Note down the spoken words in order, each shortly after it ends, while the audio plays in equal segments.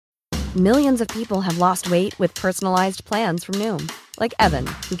Millions of people have lost weight with personalized plans from Noom. Like Evan,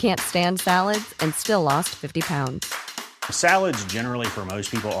 who can't stand salads and still lost 50 pounds. Salads generally for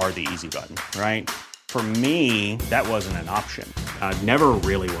most people are the easy button, right? For me, that wasn't an option. I never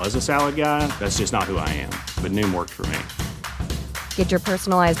really was a salad guy. That's just not who I am. But Noom worked for me. Get your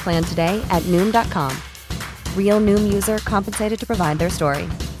personalized plan today at Noom.com. Real Noom user compensated to provide their story.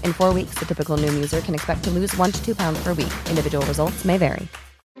 In 4 weeks, the typical Noom user can expect to lose 1 to 2 pounds per week. Individual results may vary.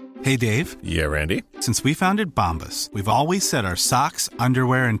 Hey, Dave. Yeah, Randy. Since we founded Bombas, we've always said our socks,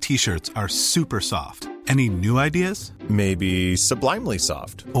 underwear, and T-shirts are super soft. Any new ideas? Maybe sublimely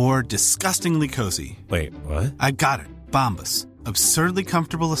soft. Or disgustingly cozy. Wait, what? I got it. Bombas. Absurdly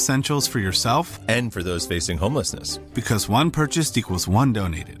comfortable essentials for yourself and for those facing homelessness. Because one purchased equals one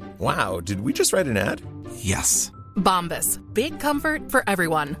donated. Wow, did we just write an ad? Yes. Bombas. Big comfort for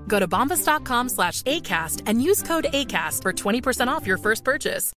everyone. Go to bombas.com/ACAST and use code ACAST for 20% off your first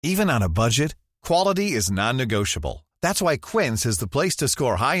purchase. Even on a budget, quality is non-negotiable. That's why Quince is the place to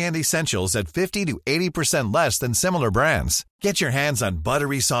score high-end essentials at 50 to 80% less than similar brands. Get your hands on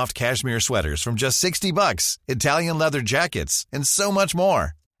buttery soft cashmere sweaters from just $60, Italian leather jackets, and so much more.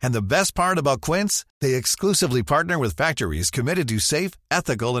 And the best part about Quince, they exclusively partner with factories committed to safe,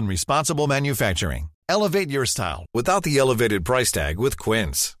 ethical, and responsible manufacturing. Elevate your style without the elevated price tag with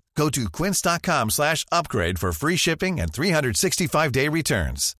Quince. Go to quince.com/upgrade for free shipping and 365-day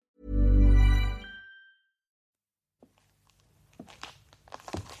returns.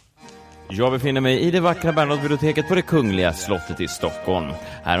 Jag befinner mig i det vackra Bernadottebiblioteket på det Kungliga slottet i Stockholm.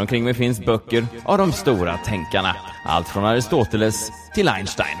 Här omkring mig finns böcker av de stora tänkarna. Allt från Aristoteles till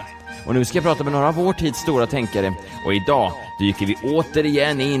Einstein. Och nu ska jag prata med några av vår tids stora tänkare. Och idag dyker vi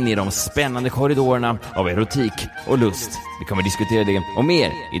återigen in i de spännande korridorerna av erotik och lust. Vi kommer diskutera det och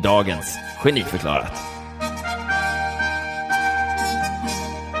mer i dagens Geniförklarat.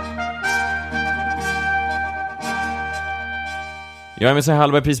 Jag är Messiah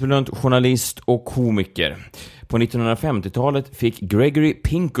Hallberg, prisbelönt journalist och komiker. På 1950-talet fick Gregory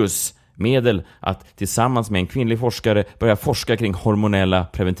Pincus medel att tillsammans med en kvinnlig forskare börja forska kring hormonella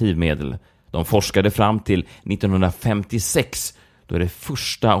preventivmedel. De forskade fram till 1956 då det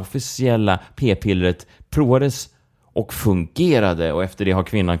första officiella p-pillret provades och fungerade. Och efter det har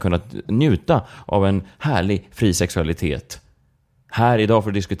kvinnan kunnat njuta av en härlig fri sexualitet. Här idag för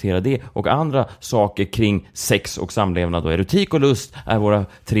att diskutera det och andra saker kring sex och samlevnad och erotik och lust är våra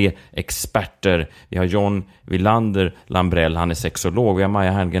 3 experter. Vi har John Wilander Lambrell, han är sexolog. Vi har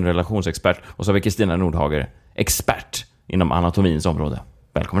Maja Herngren, relationsexpert. Och så har vi Kristina Nordhager, expert inom anatomins område.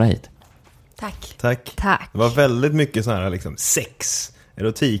 Välkomna hit. Tack. Det var väldigt mycket sån här liksom, sex,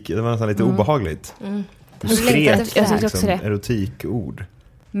 erotik. Det var nästan lite obehagligt. Du skrek liksom, erotikord.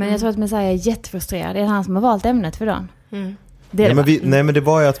 Men jag tror att Messiah är jättefrustrerad. Det är han som har valt ämnet för dagen. Nej, men det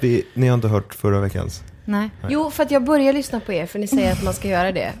var ju att ni har inte hört förra veckans. Nej. Jo, för att jag börjar lyssna på er för ni säger att man ska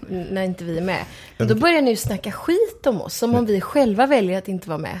göra det när inte vi är med. Men då börjar ni ju snacka skit om oss som om vi själva väljer att inte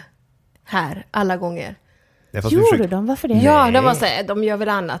vara med här alla gånger. Gjorde de? Varför det? Ja, de var så här, de gör väl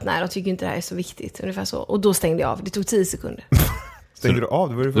annat när de tycker inte det här är så viktigt. Ungefär så. Och då stängde jag av. Det tog 10 sekunder. Stängde du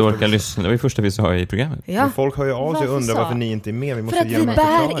av? Du orkar lyssna. Det var det första vi sa i programmet. Ja. Men folk hör ju av sig och undrar varför ni inte är med. Vi måste för att vi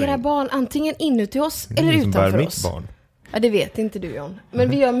bär era barn antingen inuti oss eller utanför oss. Barn. Ja, det vet inte du, John. Men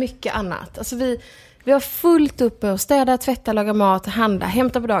vi gör mycket annat. Alltså vi har fullt uppe och städa, tvätta, laga mat, handla,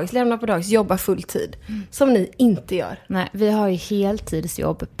 hämta på dagis, lämna på dagis, jobba full tid. Som ni inte gör. Nej, vi har ju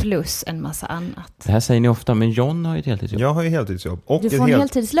heltidsjobb plus en massa annat. Det här säger ni ofta, men John har ju ett heltidsjobb. Jag har ju heltidsjobb. Och du får en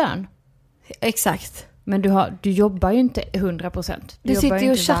heltidslön. Exakt. Men du jobbar ju inte 100%. Du sitter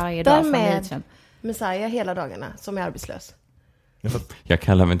ju och chattar med Messiah hela dagarna som är arbetslös. Jag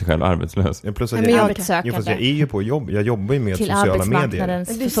kallar mig inte själv arbetslös. Jag är ju på jobb. Jag jobbar ju med till sociala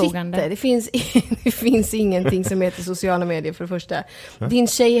medier. Det finns ingenting som heter sociala medier för det första. Din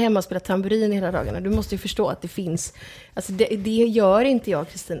tjej är hemma och spelar tamburin hela dagarna. Du måste ju förstå att det finns. Alltså det gör inte jag,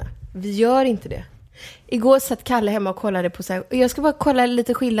 Kristina. Vi gör inte det. Igår satt Kalle hemma och kollade på så här. Jag ska bara kolla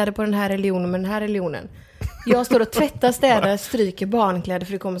lite skillnader på den här religionen med den här religionen. Jag står och tvättar, städar, stryker barnkläder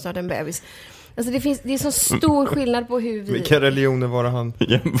för det kommer snart en bebis. Alltså det är så stor skillnad på hur vi... Vilka religioner var det han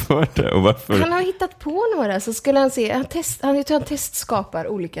jämförde och varför? Han har hittat på några, så skulle han se... Han testskapar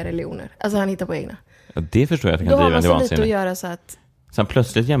olika religioner. Alltså han hittar på egna. Ja, det förstår jag att han kan driva. Då har man så lite att göra så att... Så han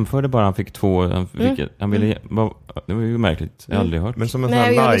plötsligt jämförde bara, han fick 2... Han ville... Det var ju märkligt, jag har aldrig hört. Men som en sån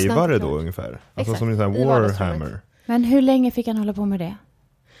här lajvare då ungefär. Alltså som en sån här Warhammer. Men hur länge fick han hålla på med det?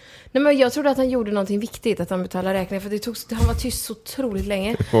 Nej, men jag trodde att han gjorde någonting viktigt, att han betalade räkningar, för han var tyst så otroligt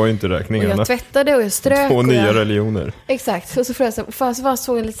länge. Det var inte räkningarna. Och jag tvättade och jag strök. 2 nya religioner. Exakt. Och så frågade jag så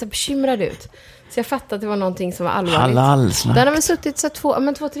såg han lite så bekymrad ut. Så jag fattade att det var någonting som var allvarligt. Halalslakt. Den har väl suttit så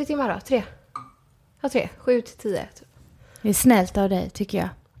 2-3 timmar då? 3? Ja, 3. 7-10. Typ. Det är snällt av dig, tycker jag.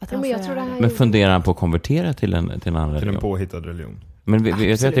 Att men jag tror det här Men funderar han på att konvertera till en annan religion? Till en påhittad religion. Men vet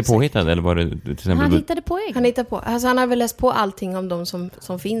du att det är påhittad? Eller var det till exempel... Han hittade på egen. Han hittar på. Alltså han har väl läst på allting om de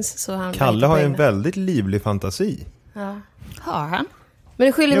som finns. Så han Kalle har ju en väldigt livlig fantasi. Ja. Har han? Men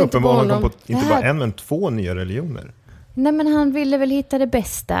det skyller inte på honom. På, inte bara en, men 2 nya religioner. Nej, men han ville väl hitta det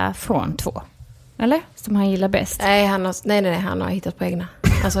bästa från 2. Eller? Som han gillar bäst. Nej, han har hittat på egna.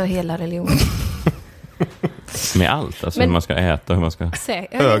 Alltså hela religionen. Med allt, alltså hur man ska äta, hur man ska...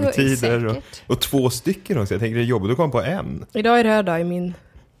 Högtider och 2 stycken också. Jag tänker det är jobbigt att komma på en. Idag är röd dag i min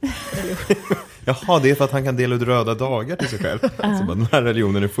religion. Jaha, det är för att han kan dela ut röda dagar till sig själv. Så bara, den här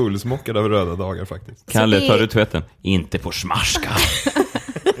religionen är fullsmockad av röda dagar faktiskt. Kalle, tar du tvätten? Inte på smarska.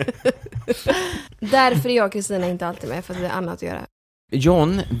 Därför är jag och Kristina inte alltid med, för att det är annat att göra.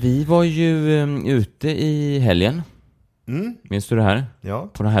 John, vi var ju ute i helgen. Minns du det här? Ja.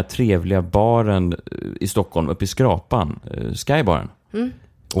 På den här trevliga baren i Stockholm, uppe i Skrapan, Skybaren.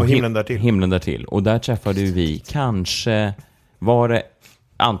 Och himlen därtill. Himlen därtill. Och där träffade vi kanske, var det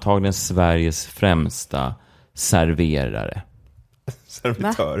antagligen Sveriges främsta serverare.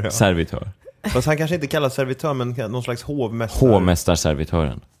 Servitör, ja. Servitör. Fast han kanske inte kallas servitör, men någon slags hovmästare.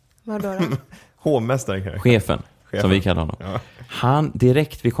 Hovmästarservitören. Vad då? Hovmästaren kanske. Chefen, som vi kallar honom. Ja. Han,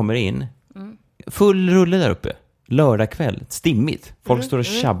 direkt vi kommer in, full rulle där uppe. Lördag kväll, stimmigt. Folk står och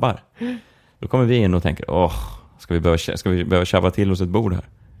tjabbar. Då kommer vi in och tänker, ska vi behöva tjabba till oss ett bord här?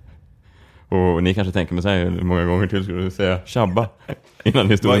 Och ni kanske tänker, men så här, hur många gånger till skulle du säga tjabba innan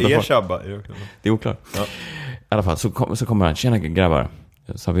ni stod. Vad är tjabba? Det är oklart. Ja. I alla fall, så kommer han, tjena grabbar.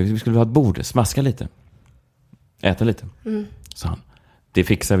 Så vi skulle ha ett bord, smaska lite. Äta lite. Så han, det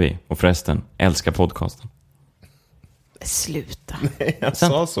fixar vi. Och förresten, älskar podcasten. Sluta. Nej, jag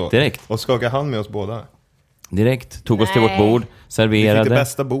sa så. Direkt. Och skakade hand med oss båda. Direkt, tog oss till vårt bord, serverade. Vi fick det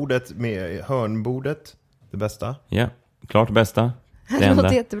bästa bordet med hörnbordet. Det bästa. Ja, klart det bästa. Det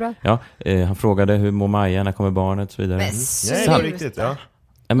låter jättebra. Ja, han frågade hur mår Maja, när kommer barnet och så vidare. Nej, det är riktigt, ja.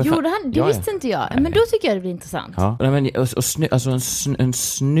 Gjorde han? Det visste inte jag. Men då tycker jag det blir intressant. Ja, men, alltså en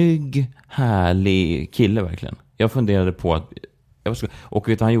snygg, härlig kille verkligen. Jag funderade på att... Och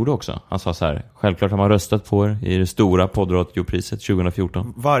vet du vad han gjorde också? Han sa så här, självklart har man röstat på er i det stora poddradiopriset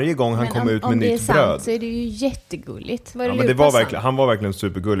 2014. Varje gång han kom ut med nytt bröd. Om det är sant så är det ju jättegulligt. Ja, men det var verkligen, han var verkligen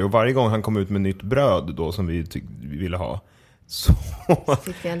supergullig. Och varje gång han kom ut med nytt bröd då som vi ville ha, så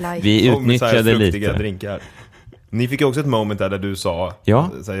vi utnyttjade lite. Drinkar. Ni fick ju också ett moment där du sa, ja,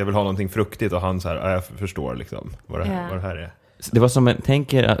 så här, jag vill ha någonting fruktigt, och han så här, jag förstår liksom vad det här är. Det var som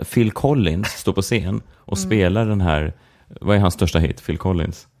tänker att Phil Collins står på scen och spelar den här. Vad är hans största hit, Phil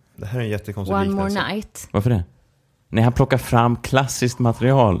Collins? Det här är en jättekonstig One More Night. Varför det? Nej, han plockar fram klassiskt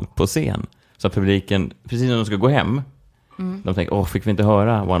material på scen. Så att publiken, precis när de ska gå hem, de tänker, fick vi inte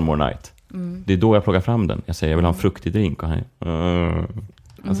höra One More Night? Det är då jag plockar fram den. Jag säger, jag vill ha en fruktig drink. Och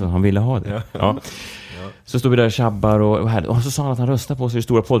alltså, han ville ha det. Ja. Så står vi där och tjabbar och så sa han att han röstar på sig det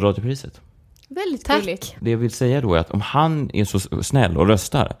stora poddradiopriset. Väldigt tack. Det jag vill säga då är att om han är så snäll och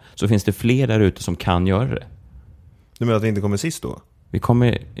röstar, så finns det fler där ute som kan göra det. Du menar att vi inte kommer sist då? Vi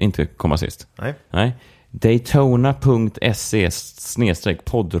kommer inte komma sist. Nej.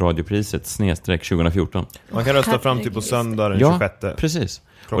 Daytona.se/poddradiopriset 2014. Man kan rösta fram till på söndag den 26. Ja, precis.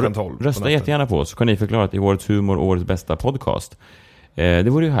 Klockan 12. Rösta jättegärna på oss, så kan ni förklara att i årets humor, årets bästa podcast. Det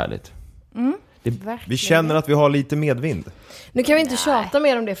vore ju härligt. Vi känner att vi har lite medvind. Nu kan vi inte tjata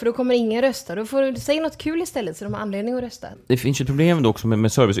mer om det, för då kommer ingen rösta. Då får du säga något kul istället så de har anledning att rösta. Det finns ju ett problem då också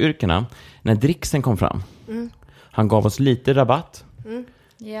med serviceyrkena. När dricksen kom fram, han gav oss lite rabatt.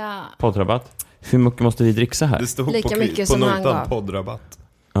 Ja. Poddrabatt. Hur mycket måste vi dricksa här? Det stod lika mycket på som han notan, gav. poddrabatt.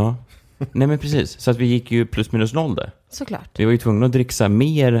 Ja. Nej, men precis. Så att vi gick ju plus minus noll där. Såklart. Vi var ju tvungna att dricksa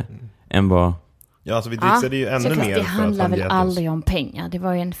mer än vad... Ja, alltså vi dricksade ju ännu mer. Det handlar väl aldrig om pengar. Det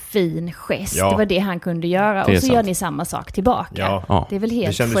var ju en fin gest. Ja. Det var det han kunde göra. Och så gör ni samma sak tillbaka. Ja. Det är väl helt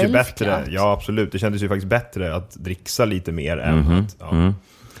det kändes självklart. ju bättre. Ja, absolut. Det kändes ju faktiskt bättre att dricksa lite mer än att... Ja.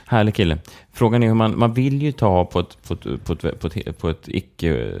 Härlig kille. Frågan är hur man vill ju ta på ett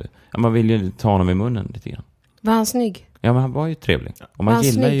icke... Ja, man vill ju ta honom i munnen lite grann. Var han snygg? Ja, men han var ju trevlig. Och man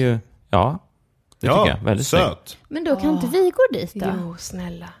gillar snygg? ju... Ja, det tycker jag. Väldigt söt. snygg. Men då kan inte vi gå dit då? Jo,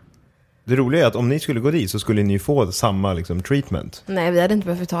 snälla. Det roliga är att om ni skulle gå dit så skulle ni få samma liksom, treatment. Nej, vi hade inte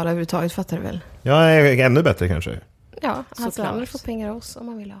behövt betala överhuvudtaget, fattar du väl? Ja, ännu bättre kanske. Ja, alltså han vill få pengar av oss om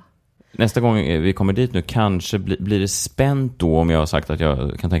man vill ha. Nästa gång vi kommer dit nu kanske blir det spänt då om jag har sagt att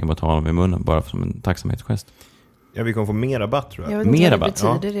jag kan tänka mig att ta honom i munnen bara som en tacksamhetsgest. Ja, vi kommer få mer rabatt tror jag. Jag vet inte mer vad det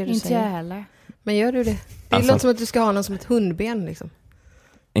rabatt? betyder det du inte säger. jag heller. Men gör du det? Det låter som att du ska ha någon som ett hundben liksom.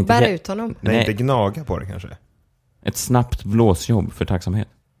 Bära ut honom. Nej, inte gnaga på det kanske. Ett snabbt blåsjobb för tacksamhet.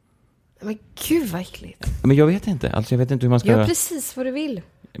 Men gud vad äckligt. Men jag vet inte. Alltså jag vet inte hur man ska... Gör precis vad du vill.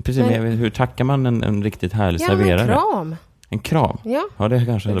 Precis, men hur tackar man en riktigt härlig serverare? En kram. En kram? Ja. Det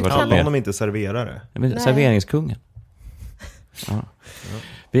kanske hade varit Kalla honom inte serverare. Serveringskungen. Ja.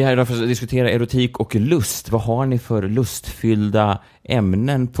 Vi är här idag för att diskutera erotik och lust. Vad har ni för lustfyllda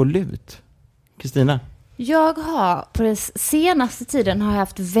ämnen på lut? Kristina? Jag har på den senaste tiden har jag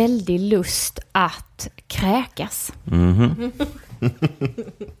haft väldigt lust att kräkas.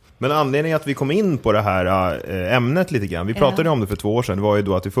 Men anledningen att vi kom in på det här ämnet lite grann, vi pratade om det för 2 år sedan, det var ju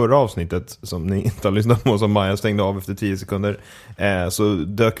då att i förra avsnittet, som ni inte har lyssnat på, som Maja stängde av efter 10 sekunder, så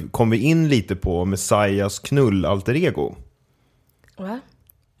kom vi in lite på Messiahs knull alter ego. Va?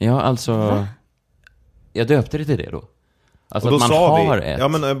 Ja, alltså... Jag döpte det till det då. Alltså och då att man har ett... Ja,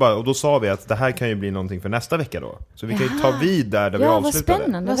 men och då sa vi att det här kan ju bli någonting för nästa vecka då. Så vi kan ju ta vid där vi avslutade. Vad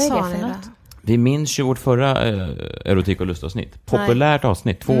spännande. Vad sa ni då? Vi minns ju vårt förra erotik- och lustavsnitt. Populärt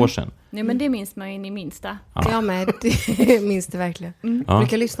avsnitt, 2 år sedan. Nej, men det minns man ju i minsta. Ja. Jag med, det minns det verkligen. Ja.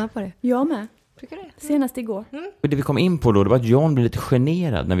 Brukar lyssna på det. Jag med. Brukar det. Senast igår. Och det vi kom in på då, det var att John blev lite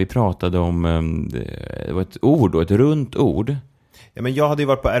generad när vi pratade om det var ett ord då, ett runt ord. Ja, men jag hade ju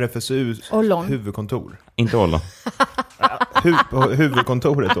varit på RFSUs huvudkontor. Inte Ollon.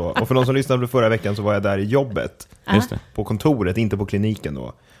 Huvudkontoret då. Och för någon som lyssnade förra veckan så var jag där i jobbet. Just det. På kontoret, inte på kliniken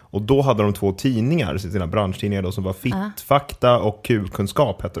då. Och då hade de 2 tidningar, sina branschtidningar då, som var Fittfakta och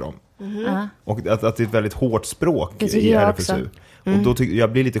Kulkunskap hette de. Och att det är ett väldigt hårt språk i RFSU. Och då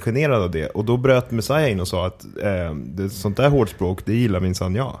jag blir lite generad av det. Och då bröt Messiah in och sa att sånt där hårt språk, det gillar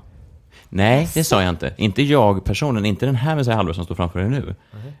minsann jag. Nej, det sa jag inte. Inte jag personen, inte den här Messiah Hallberg som står framför dig nu.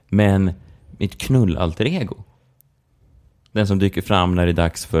 Men mitt knullalter ego. Den som dyker fram när det är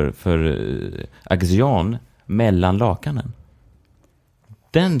dags för axion mellan lakanen.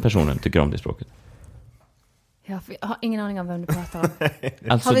 Den personen tycker om det språket. Jag har ingen aning om vem du pratar om.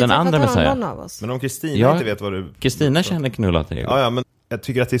 Alltså den andra Messiah. Men om Kristina inte vet vad du... Kristina känner knullalter ego. Ja, men jag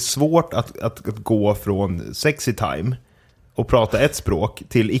tycker att det är svårt att gå från sexy time och prata ett språk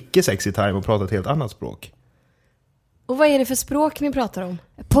till icke sexy time och prata ett helt annat språk. Och vad är det för språk ni pratar om?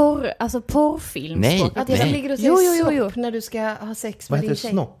 Alltså porrfilm. Nej. Att jag ligger och säger snopp när du ska ha sex med din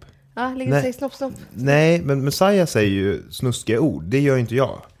tjej. Snopp? Ja, ligger och säger snopp. Nej, men Messiah säger ju snuskiga ord. Det gör inte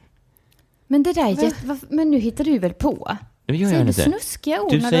jag. Men det där men nu hittar du väl på? Det gör jag inte. Snuskiga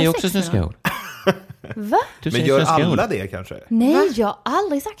ord du säger också snuskiga ord. Va? Men gör alla det kanske? Nej, jag har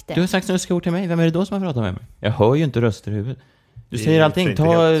aldrig sagt det. Du har sagt snuskiga ord till mig. Vem är det då som har pratat med mig? Jag hör ju inte röster i huvudet. Du säger allting.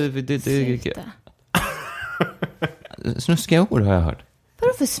 Snuskiga ord har jag hört.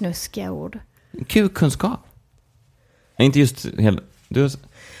 Vadå för snuskiga ord? Kukkunskap. Inte just hela...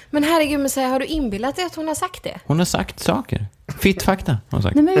 Men herregud, Messiah, har du inbillat dig att hon har sagt det? Hon har sagt saker. Fittfakta har hon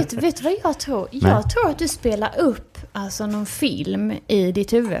sagt. Nej, men vet du vad jag tror? Jag tror att du spelar upp alltså någon film i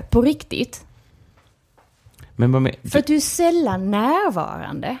ditt huvud på riktigt. Men För att du är sällan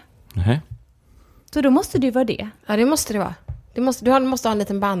närvarande. Nej. Så då måste det vara det. Ja, det måste det vara. Du måste ha en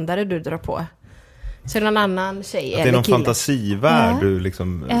liten bandare du drar på. Så är det någon annan tjej eller det är någon kille. Fantasivärld du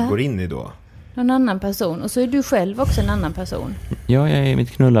liksom går in i då. Någon annan person. Och så är du själv också en annan person. Ja, jag är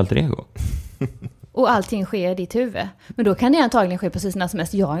mitt knullalter ego. Och allting sker i ditt huvud. Men då kan det antagligen ske precis när som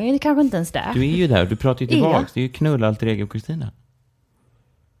helst. Jag är kanske inte ens där. Du är ju där, du pratar ju tillbaka. Det är ju knullalter ego Kristina.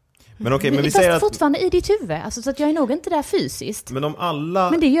 Men okej, men vi säger att... fortfarande i ditt huvud. Alltså, så att jag är nog inte där fysiskt. Men om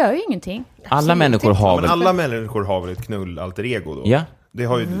alla... Men det gör ju ingenting. Alla människor har väl... alla människor har väl ett knullalter ego då? Ja. Det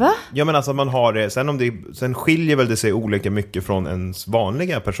har ju... Va? Ja, men alltså man har det... Sen skiljer väl det sig olika mycket från ens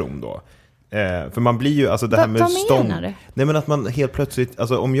vanliga person då. För man blir ju, alltså det här med vad menar du? Nej, men att man helt plötsligt,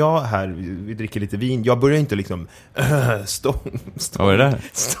 alltså om jag här, vi dricker lite vin, jag börjar inte liksom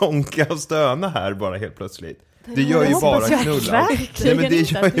stånka och stöna här bara helt plötsligt. Det gör ju bara Nej, men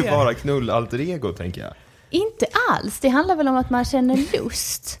det gör ju bara knullalter ego, tänker jag. Inte alls, det handlar väl om att man känner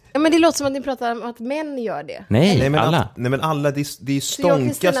lust. Ja, men det låter som att ni pratar om att män gör det. Nej, men alla. Nej, men alla, det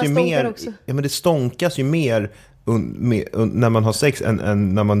stånkas ju mer. Också. Ja, men det stånkas ju mer när man har sex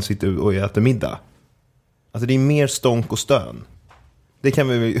än när man sitter och äter middag. Alltså det är mer stånk och stön. Det kan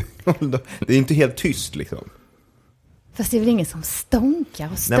vi det är inte helt tyst liksom. Fast det är väl ingen som stånkar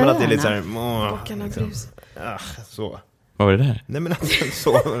och stönar. Nej, men att det är lite så här liksom. Så. Vad var det där? Nej, men att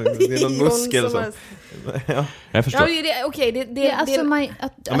så det är någon muskel så. Ja, jag förstår.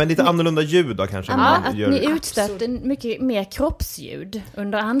 Men lite annorlunda ljud då kanske. Att ni utstöter mycket mer kroppsljud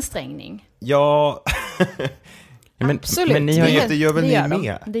under ansträngning. Ja. Absolut. Men ni har ju, det gör väl ni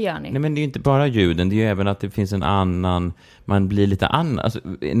med? Det gör ni. Nej, men det är ju inte bara ljuden, det är ju även att det finns en annan, man blir lite annan, alltså,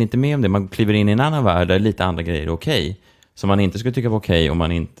 är ni inte med om det? Man kliver in i en annan värld där lite andra grejer är okej. som man inte skulle tycka var okej om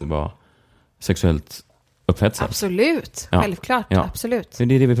man inte var sexuellt upphetsad. Absolut, självklart, absolut. Det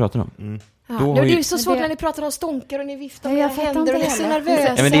är det vi pratar om. Det är så svårt när ni pratar om stonkar och ni viftar med händer och ni är så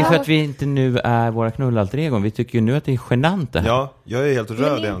nervösa. Ja, men det är för att vi inte nu är våra knullalter egon. Vi tycker ju nu att det är genant det här. Ja, jag är helt röd i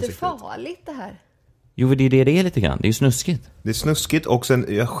ansiktet. Men det är inte farligt det här. Jo, det är lite grann. Det är ju snuskigt. Det är snuskigt och sen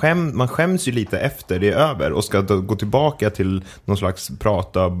man skäms ju lite efter det är över och ska då gå tillbaka till någon slags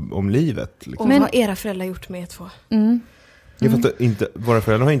prata om livet. Liksom. Och vad har era föräldrar gjort med er två? Våra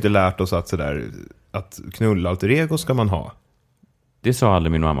föräldrar har inte lärt oss att knullalter ego ska man ha. Det sa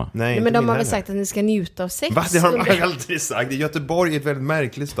aldrig min mamma. Nej, men de har väl sagt att ni ska njuta av sex. Va? Det har de aldrig sagt. Göteborg är ett väldigt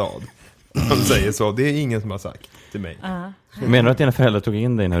märklig stad. De säger så. Det är ingen som har sagt till mig. Menar du att dina föräldrar tog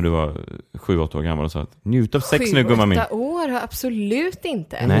in dig när du var 7-8 år gammal och sa att njut av sex nu, gumma min? 7-8 år? Absolut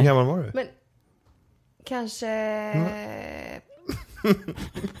inte. Nej. Hur gammal var du? Men kanske...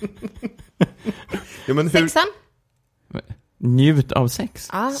 Ja, men Sexan? Njut av sex?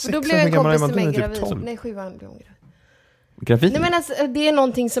 Ja, och då blev en kompis till mig gravid. Nej, 7an blev hon gravid. Nej, men alltså, det är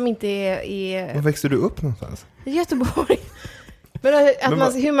någonting som inte är... Var växte du upp någonstans? I Göteborg. Men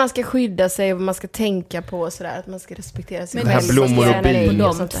hur man ska skydda sig och vad man ska tänka på och sådär, att man ska respektera sig själv. Men blommor och bin.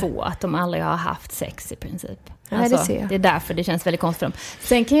 De två, att de aldrig har haft sex i princip. Nej, alltså, det är därför det känns väldigt konstigt för dem.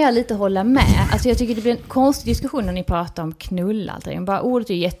 Sen kan jag lite hålla med. Alltså jag tycker det blir en konstig diskussion när ni pratar om knullaltring. Bara ordet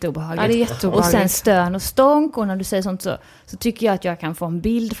är jätteobehagligt. Ja, det är jätteobehagligt. Och sen stön och stånk. Och när du säger sånt så tycker jag att jag kan få en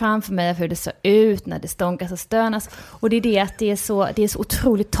bild framför mig av hur det ser ut när det stånkas och stönas. Och det är det att det är så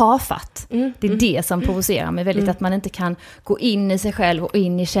otroligt tafatt. Det är det som provocerar mig väldigt. Att man inte kan gå in i sig själv och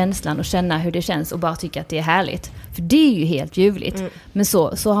in i känslan och känna hur det känns och bara tycka att det är härligt. För det är ju helt ljuvligt. Men så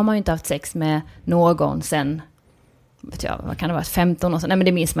har man ju inte haft sex med någon sen... vad kan det vara, 15 år sedan? Nej, men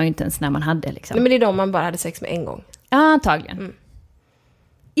det minns man ju inte ens när man hade liksom. Nej, men det är de man bara hade sex med en gång. Ja, antagligen.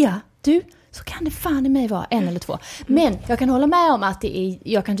 Ja, så kan det fan i mig vara 1 eller 2. Men jag kan hålla med om att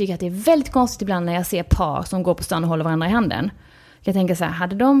jag kan tycka att det är väldigt konstigt ibland när jag ser par som går på stan och håller varandra i handen. Jag tänker så här,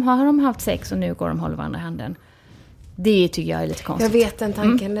 har de haft sex och nu går de och håller varandra i handen? Det tycker jag är lite konstigt. Jag vet den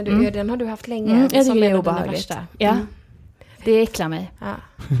tanken, den har du haft länge. Jag tycker det är obehagligt. Ja. Det äcklar mig. Ja.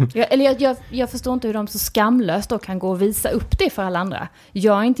 Jag förstår inte hur de så skamlöst då kan gå och visa upp det för alla andra.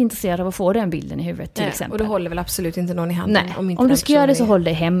 Jag är inte intresserad av att få den bilden i huvudet till exempel. Och du håller väl absolut inte någon i handen? Nej, om du ska göra det så håll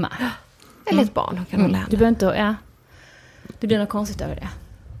dig hemma. Eller ett barn kan hålla handen. Du behöver inte, det blir något konstigt över det.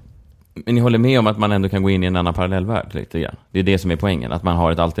 Men ni håller med om att man ändå kan gå in i en annan parallellvärld lite grann? Det är det som är poängen, att man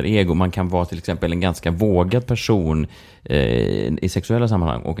har ett alter ego. Man kan vara till exempel en ganska vågad person i sexuella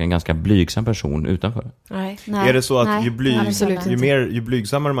sammanhang och en ganska blygsam person utanför. Nej. Är det så att ju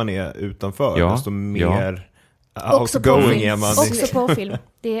blygsammare man är utanför, desto mer outgoing är man? Också porrfilm.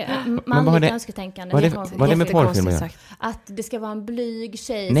 Det är manligt önsketänkande. Vad är det med porrfilm? Att det ska vara en blyg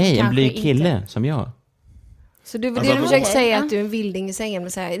tjej. Nej, en blyg kille som jag. Så du försöker säga att du är en vilding i sängen,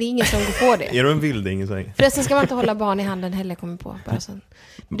 men så här, det är ingen som går på det. Är du en vilding i sängen? Förresten ska man inte hålla barn i handen heller, kommer på. Bara så.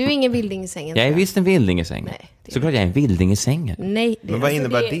 Du är ingen vilding i sängen. Jag är visst en vilding i sängen. Nej, såklart jag är en vilding i sängen. Nej, men vad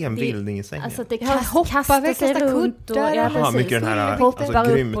innebär det en vilding i sängen? Alltså att det kastar sig runt och mycket den här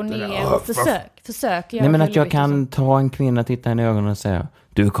hoppar upp och ner och försök göra. Nej, men att jag kan ta en kvinna, titta henne i ögonen och säga,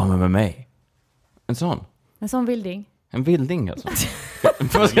 du kommer med mig. En sån vilding. En vilding alltså.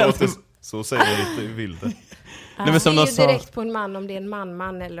 Så säger jag lite vilde. Nej, men som det är ju direkt på en man om det är en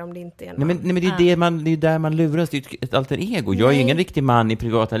man eller om det inte är en man. Nej, men det är ju där man luras. Det är ett alter ego. Jag är ju ingen riktig man i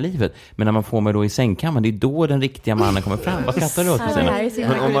privata livet, men när man får mig då i sängkammaren, det är då den riktiga mannen kommer fram. Vad skrattar du åt?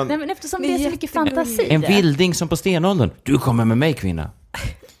 Nej, men eftersom det är så mycket fantasi. En vilding som på stenåldern. Du kommer med mig, kvinna.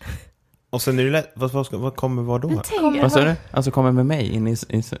 Och sen är det lätt, vad kommer vad då? Vad sa du? Alltså kommer med mig in i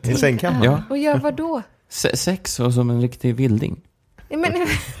sängkammaren? Ja. Och gör vad då? Sex och som en riktig vilding. Men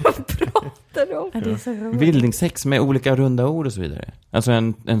vad pratar du om? Ja, det är så roligt. Vildingsex med olika runda ord och så vidare. Alltså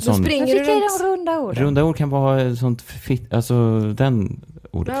en sån... Springer du runt runda ord? Runda ord kan vara sånt alltså den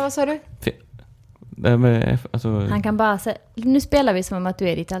ordet. Ja, vad sa du? Alltså... Han kan bara säga, nu spelar vi som att du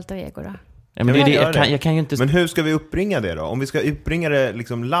är ditt alter ego då. Ja, men jag kan ju inte... Men hur ska vi uppringa det då? Om vi ska uppringa det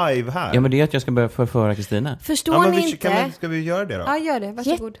liksom live här. Ja, men det är att jag ska börja förföra Kristina. Förstår ni inte? Ska vi göra det då? Ja, gör det.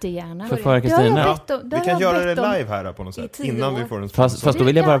 Varsågod. Jättegärna. Förföra Kristina. Vi kan göra det live här på något sätt. Innan vi får en fast då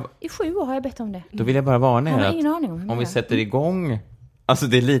vill jag bara... I 7 år har jag bett om det. Då vill jag bara varna er att ingen aning om vi sätter igång... Alltså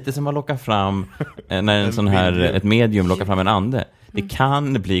det är lite som att locka fram när en sån här, ett medium lockar fram en ande. Det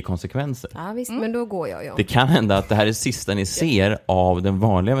kan bli konsekvenser. Ja visst, men då går jag. Det kan hända att det här är sista ni ser av den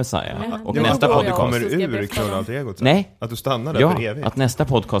vanliga Messiah. Och nästa podcast kommer ur knullaltegot. Nej. Att du stannar där för evigt. Att nästa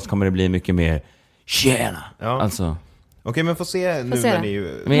podcast kommer det bli mycket mer tjena. Ja. Alltså. Okej, men få se nu när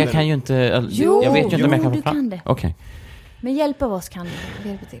ni... Men jag kan ju inte... jag vet ju inte om jag kan få fram. Kan det. Okej. Men hjälp av oss kan du.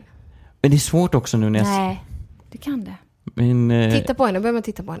 Hjälp till. Men det är svårt också nu när jag... Nej, du kan det. Titta på henne, börjar man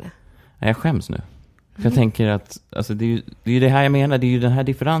titta på henne. Jag skäms nu. För jag tänker att alltså, det är ju det här jag menar. Det är ju den här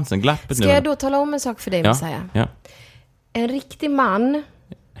differensen, glappet nu. Ska jag då tala om en sak för dig, Messiah? Ja. En riktig man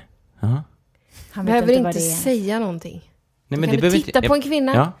Han behöver inte säga någonting. Nej, men det titta på en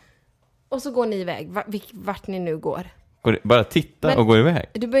kvinna och så går ni iväg, vart ni nu går. Bara titta och gå iväg?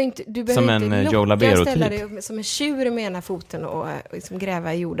 Du behöver som inte en Joe Labero ställa dig som en tjur med ena foten och liksom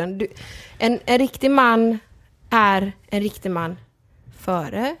gräva i jorden. En riktig man är en riktig man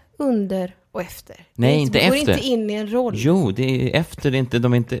före, under och efter. Nej, inte efter. Du går inte in i en roll. Jo, det är efter, det är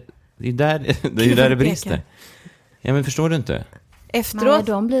där det brister. Ja, men förstår du inte? Efteråt. Nej,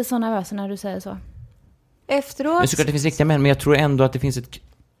 de blir så nervösa när du säger så. Efteråt. Men såklart det finns riktiga män, men jag tror ändå att det finns ett...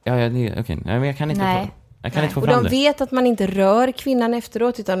 okej. Nej, men jag kan inte få fram det. Och de vet att man inte rör kvinnan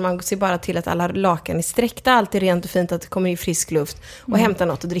efteråt, utan man ser bara till att alla lakan är sträckta, allt är rent och fint, att det kommer i frisk luft och hämta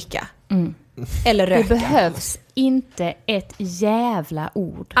något att dricka. Eller röka. Det behövs inte ett jävla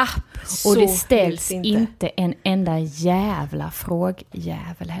ord. Och det ställs inte en enda jävla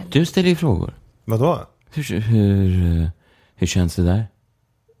frågjävel heller. Du ställer ju frågor. Vadå? Hur känns det där?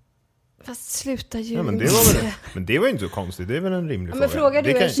 Fast sluta ju. Ja, men det var inte så konstigt. Det är väl en rimlig fråga. Men frågar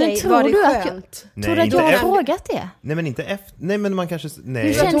du en tjej, tror var det du skönt? Tror du att jag har frågat det? Nej, men inte efter. Nej, men man kanske... Nej.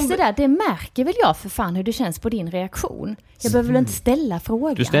 Hur känns det där? Det märker väl jag för fan hur det känns på din reaktion. Jag behöver väl inte ställa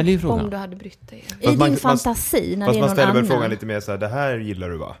frågan. Du ställer ju frågan. Om du hade brytt dig. I din fantasi när det är någon annan. Fast man ställer väl frågan lite mer så här, det här gillar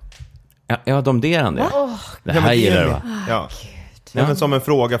du va? Ja, domderande. Det här gillar du va? Ja. Nej, men som en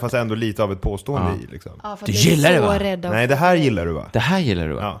fråga fast ändå lite av ett påstående i liksom. Du gillar det va? Nej, det här gillar du va? Det här gillar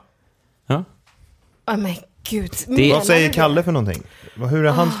du va? Ja. Men gud. Vad säger Kalle för någonting? Hur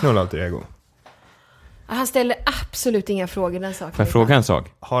är hans knullalter ego? Han ställer absolut inga frågor den saken. Får jag fråga en sak?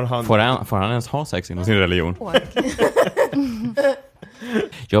 Får han ens ha sex inom sin religion?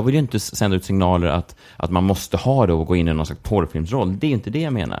 Jag vill ju inte sända ut signaler att man måste ha det och gå in i någon slags porrfilmsroll. Det är inte det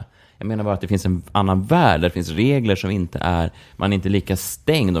jag menar. Jag menar bara att det finns en annan värld. Där det finns regler som inte är... Man är inte lika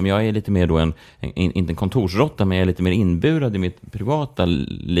stängd. Om jag är lite mer då inte en kontorsrotta, men jag är lite mer inburad i mitt privata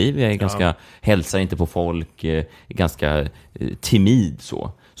liv. Jag är ganska... Hälsar inte på folk. Är ganska timid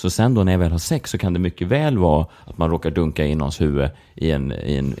så. Så sen då när jag väl har sex så kan det mycket väl vara att man råkar dunka in någons huvud i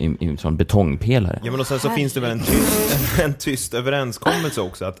en sån betongpelare. Ja, men och sen så finns det väl en tyst överenskommelse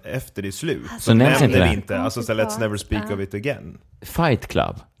också att efter det är slut så nämner vi inte. Alltså så let's never speak of it again. Fight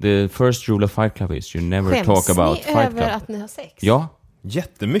Club. The first rule of Fight Club is you never talk about Fight Club. Skäms ni över att ni har sex? Ja.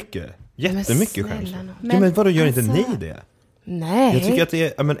 Jättemycket skäms. Men vadå, gör inte ni det? Nej. Jag tycker att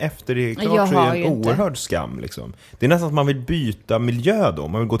det är, men efter det är klart så är det en oerhörd skam liksom. Det är nästan att man vill byta miljö då.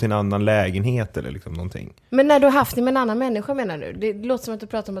 Man vill gå till en annan lägenhet eller liksom någonting. Men när du har haft det med en annan människa menar du? Det låter som att du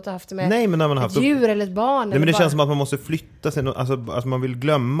pratar om att du har haft det med ett djur eller ett barn. Nej, men det känns som att man måste flytta sig. Alltså man vill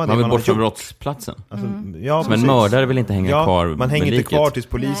glömma det. Man vill bort från brottsplatsen. Alltså, som en mördare vill inte hänga kvar. Man hänger inte kvar tills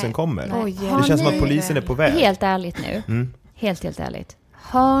polisen kommer. Det känns som att polisen är på väg. Helt ärligt nu. Helt ärligt.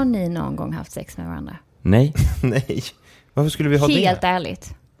 Har ni någon gång haft sex med varandra? Nej. Nej. Varför skulle vi ha det? Helt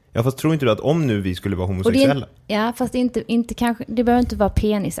ärligt. Ja, fast tror inte du att om nu vi skulle vara homosexuella? Ja, fast inte kanske, det behöver inte vara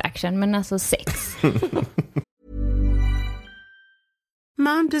penis-action, men alltså sex.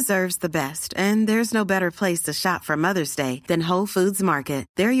 Mom deserves the best, and there's no better place to shop for Mother's Day than Whole Foods Market.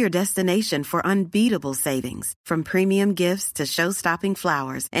 They're your destination for unbeatable savings, from premium gifts to show-stopping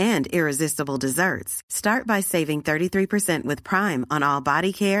flowers and irresistible desserts. Start by saving 33% with Prime on all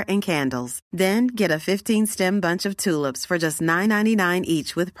body care and candles. Then get a 15-stem bunch of tulips for just $9.99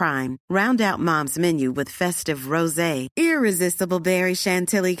 each with Prime. Round out Mom's menu with festive rosé, irresistible berry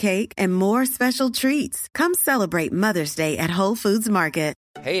chantilly cake, and more special treats. Come celebrate Mother's Day at Whole Foods Market.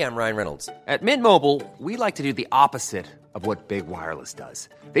 Hey, I'm Ryan Reynolds. At Mint Mobile, we like to do the opposite of what Big Wireless does.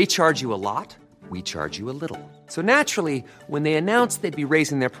 They charge you a lot, we charge you a little. So naturally, when they announced they'd be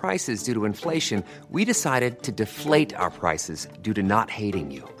raising their prices due to inflation, we decided to deflate our prices due to not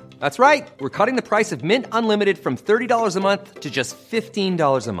hating you. That's right. We're cutting the price of Mint Unlimited from $30 a month to just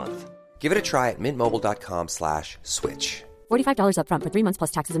 $15 a month. Give it a try at mintmobile.com/switch. $45 up front for 3 months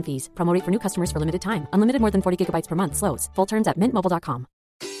plus taxes and fees. Promo rate for new customers for limited time. Unlimited more than 40 gigabytes per month. Slows full terms at mintmobile.com.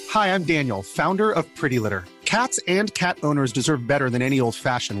 Hi, I'm Daniel, founder of Pretty Litter. Cats and cat owners deserve better than any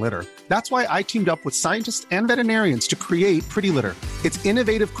old-fashioned litter. That's why I teamed up with scientists and veterinarians to create Pretty Litter. Its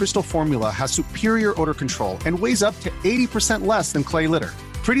innovative crystal formula has superior odor control and weighs up to 80% less than clay litter.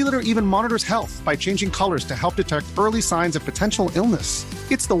 Pretty Litter even monitors health by changing colors to help detect early signs of potential illness.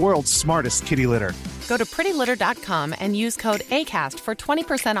 It's the world's smartest kitty litter. Go to prettylitter.com and use code ACAST for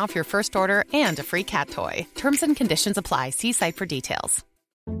 20% off your first order and a free cat toy. Terms and conditions apply. See site for details.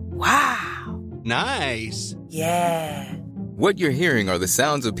 Wow. Nice. Yeah. What you're hearing are the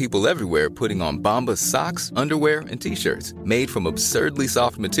sounds of people everywhere putting on Bombas socks, underwear, and T-shirts made from absurdly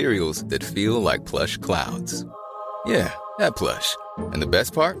soft materials that feel like plush clouds. Yeah, that plush. And the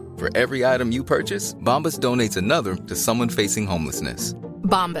best part? For every item you purchase, Bombas donates another to someone facing homelessness.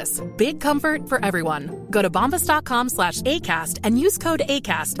 Bombas. Big comfort for everyone. Go to bombas.com/ACAST and use code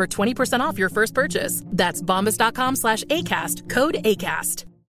ACAST for 20% off your first purchase. That's bombas.com/ACAST. Code ACAST.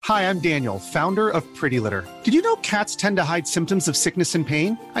 Hi, I'm Daniel, founder of Pretty Litter. Did you know cats tend to hide symptoms of sickness and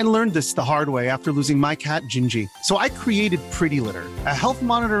pain? I learned this the hard way after losing my cat, Gingy. So I created Pretty Litter, a health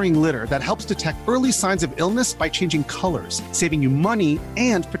monitoring litter that helps detect early signs of illness by changing colors, saving you money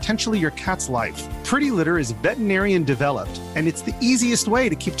and potentially your cat's life. Pretty Litter is veterinarian developed, and it's the easiest way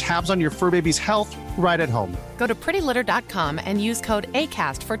to keep tabs on your fur baby's health right at home. Go to prettylitter.com and use code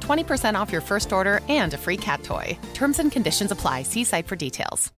ACAST for 20% off your first order and a free cat toy. Terms and conditions apply. See site for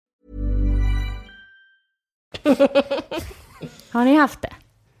details. Har ni haft det?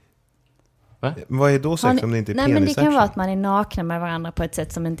 Va? Vad är då sex om det inte är penis? Nej, men det kan vara att man är nakna med varandra på ett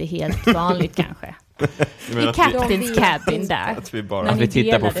sätt som inte är helt vanligt kanske. I Captain's Cabin där. Att vi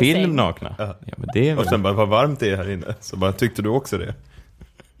tittar på film nakna. Ja, men det är väl... Och sen bara, vad varmt det är här inne. Så bara, tyckte du också det?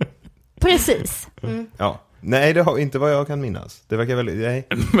 Precis. Ja. Nej, det har inte vad jag kan minnas. Det verkar väldigt... Nej.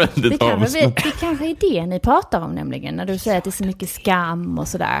 Det kanske är det ni pratar om nämligen. När du säger att det är så mycket skam och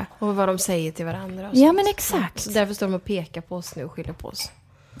sådär. Och vad de säger till varandra. Och ja, sånt. men exakt. Så därför står de och pekar på oss nu och skyller på oss.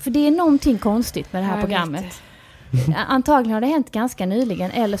 För det är någonting konstigt med det här programmet. Antagligen har det hänt ganska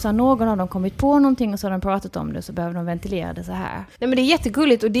nyligen. Eller så har någon av dem kommit på någonting och så har de pratat om det. Så behöver de ventilera det så här. Nej, men det är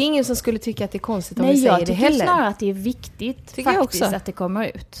jättegulligt och det är ingen som skulle tycka att det är konstigt om vi säger det heller. Nej, jag tycker snarare att det är viktigt tycker faktiskt att det kommer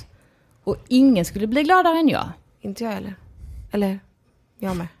ut. Och ingen skulle bli gladare än jag. Inte jag heller. Eller,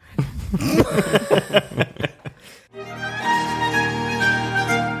 jag med.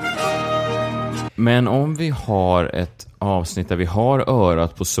 Men om vi har ett avsnitt där vi har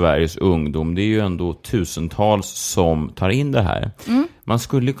örat på Sveriges ungdom, det är ju ändå tusentals som tar in det här. Man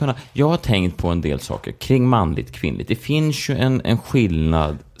skulle kunna, jag har tänkt på en del saker kring manligt, kvinnligt. Det finns ju en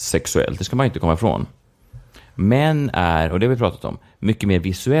skillnad sexuellt, det ska man inte komma ifrån. Män är, och det har vi pratat om, mycket mer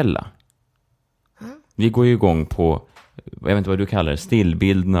visuella. Vi går ju igång på, jag vet inte vad du kallar det,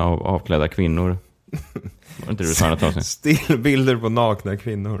 stillbilderna av avklädda kvinnor. Var inte du sa något avsnitt? Stillbilder på nakna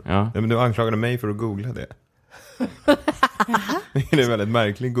kvinnor. Ja. Nej, men du anklagade mig för att googla det. Det är en väldigt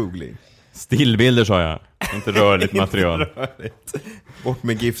märklig googling. Stillbilder sa jag, inte rörligt material. Inte rörligt. Bort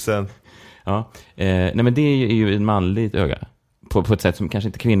med gifsen. Ja. Nej, men det är ju ett manligt öga. På ett sätt som kanske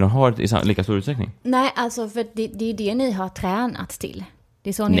inte kvinnor har i lika stor utsträckning. Nej, alltså för det är det ni har tränat till. Det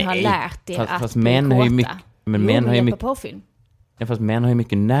är så ni har lärt er fast att män bli har ju kåta. mycket, men män har ju mycket påfyll. Ja, fast män har ju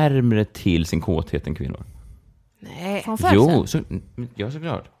mycket närmare till sin kåthet än kvinnor. Nej. Jo, jag är så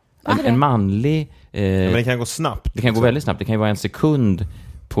glad. En manlig... men det kan gå snabbt. Det kan gå väldigt snabbt. Det kan ju vara en sekund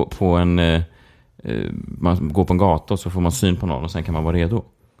på en... man går på en gata och så får man syn på någon och sen kan man vara redo.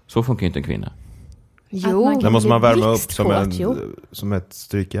 Så funkar ju inte en kvinna. Jo. Där måste man värma upp som ett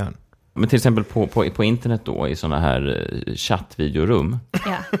strykjärn. Men till exempel på internet då, i såna här chattvideorum.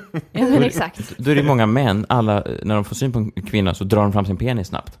 Ja, men exakt. Då är det många män, alla, när de får syn på en kvinna så drar de fram sin penis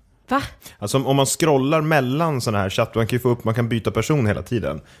snabbt. Va? Alltså om man scrollar mellan såna här chatt, man kan byta person hela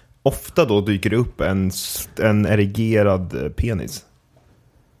tiden. Ofta då dyker det upp en erigerad penis.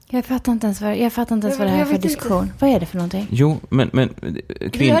 Jag fattar inte ens vad det här är för diskussion. Inte. Vad är det för någonting? Jo, men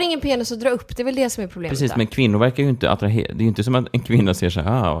vi har ingen penis att dra upp, det är väl det som är problemet. Precis, men kvinnor verkar ju inte attrahera. Det är ju inte som att en kvinna ser så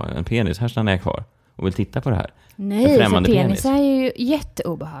här, en penis, här stannar jag kvar och vill titta på det här. Nej, för penis är ju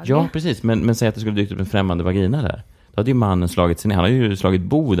jätteobehaglig. Ja, precis, men säg att det skulle dykt upp en främmande vagina där. Då hade ju mannen slagit sin, han har ju slagit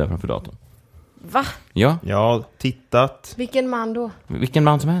bo där framför datorn. Va? Ja, tittat. Vilken man då? Vilken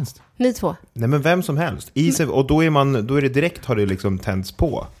man som helst. Ni två? Nej, men vem som helst. Och då är det direkt, har det liksom tänts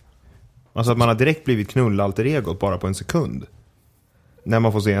på. Alltså att man har direkt blivit knullalter egot bara på en sekund. När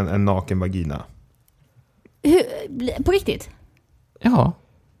man får se en naken vagina. På riktigt? Ja.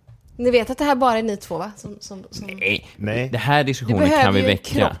 Ni vet att det här bara är ni två, va? Som... Nej. Det här diskussionen kan vi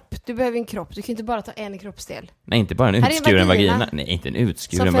väcka. Du behöver en kropp. Du kan inte bara ta en kroppsdel. Nej, inte bara en utskuren vagina. Nej, inte en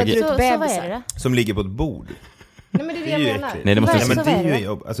utskuren vagina. Så vad är det? Som ligger på ett bord. Nej, men det är det jag menar. Nej, det måste men det är ju,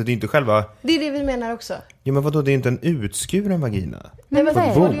 alltså det är inte själva... Det är det vi menar också. Ja, men vadå? Det är inte en utskuren vagina. Nej, men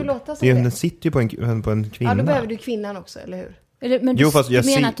vad får du låta som det? Den sitter ju på en kvinna. Ja, då behöver du kvinnan också, eller hur? Men du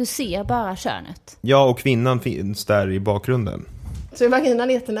menar att du ser bara könet? Ja, och kvinnan finns där i bakgrunden. Så är vaginan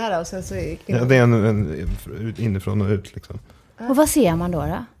jättenära och sen så är kvinnan... Ja, det är en inifrån och ut liksom. Och vad ser man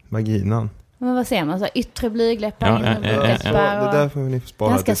då? Vaginan. Men vad ser man? Så yttre blygläppar, det där får ni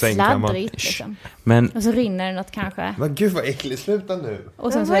spara till sängkammaren. Ganska sladdrigt liksom. Men... Och så rinner det något kanske. Men gud vad äckligt, sluta nu.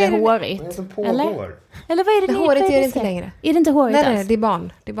 Och sen så är det hårigt. Vad är det som pågår? Eller vad är det? Håret är det inte längre. Är det inte håret alls? Nej, det är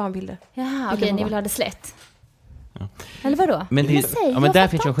barn. Det är barnbilder. Jaha, okej, ni vill ha det slätt. Ja. Eller vadå? Men, men där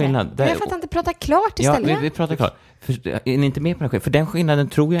finns ju en skillnad. Där, jag fattar inte, prata klart istället. Ja, vi pratar klart. Är ni inte med på den? För den skillnaden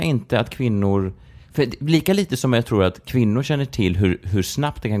tror jag inte att kvinnor... För lika lite som jag tror att kvinnor känner till hur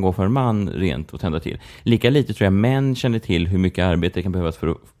snabbt det kan gå för en man rent och tända till. Lika lite tror jag män känner till hur mycket arbete det kan behövas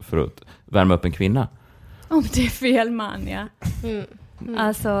för att värma upp en kvinna. Om det är fel man, ja.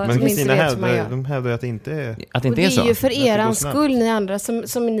 Alltså, men Kristina hävdar att det inte är... Att det inte är så. Det är ju för eran skull, ni andra som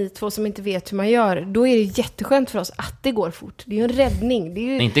är ni två som inte vet hur man gör. Då är det jätteskönt för oss att det går fort. Det är ju en räddning. Det är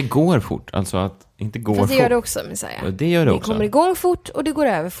ju... Nej, inte går fort. Alltså att inte går fort. Fast det gör det också, Messiah. Det gör det också. Det kommer igång fort och det går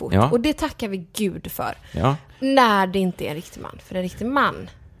över fort. Ja. Och det tackar vi Gud för. Ja. När det inte är en riktig man. För en riktig man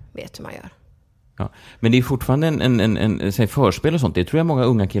vet hur man gör. Ja. Men det är fortfarande en förspel och sånt. Det tror jag många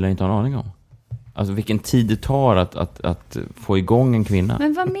unga killar inte har en aning om. Alltså vilken tid det tar att få igång en kvinna.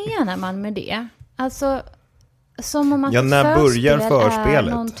 Men vad menar man med det? Alltså, som om att när börjar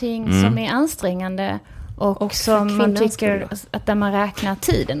förspelet? Är någonting som är ansträngande och som man tycker att där man räknar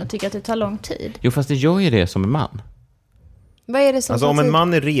tiden och tycker att det tar lång tid. Jo, fast det gör ju det som en man. Vad är det som alltså om en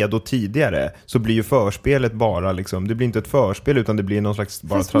man är redo tidigare så blir ju förspelet bara liksom, det blir inte ett förspel utan det blir någon slags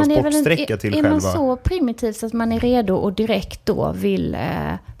bara transportsträcka till själva. Är man så primitiv så att man är redo och direkt då vill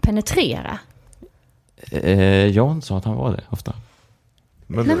penetrera? Jan sa att han var det ofta.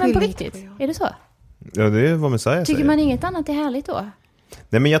 Men på riktigt, är det så? Ja, det är vad Messiah Tycker säger. man inget annat är härligt då?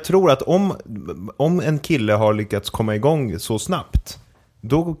 Nej, men jag tror att om en kille har lyckats komma igång så snabbt,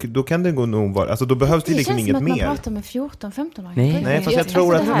 då kan det gå nog vara... Alltså då behövs det liksom inget mer. Det känns som att man pratar med 14-15 år. Nej, fast jag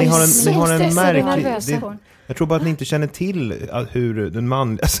tror att ni har en märklig... Jag tror bara att ni inte känner till hur den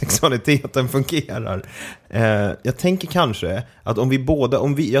manliga sexualiteten fungerar. Jag tänker kanske att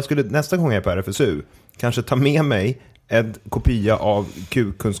jag skulle nästa gång jag är på RFSU kanske ta med mig en kopia av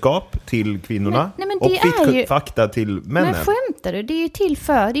Q-kunskap till kvinnorna och fakta till männen. Men skämtar du? Det är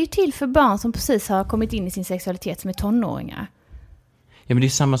ju till för barn som precis har kommit in i sin sexualitet som är tonåringar. Ja, men det är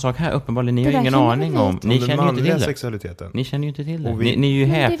samma sak här. Uppenbarligen, ni har ingen aning om... Ni känner ju inte till det. Sexualiteten. Ni känner ju inte till det. Ni är ju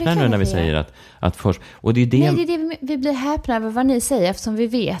häpna nu när vi säger att först... Och det är det... Nej, det är det vi blir häpna över vad ni säger eftersom vi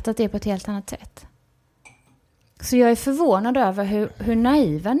vet att det är på ett helt annat sätt. Så jag är förvånad över hur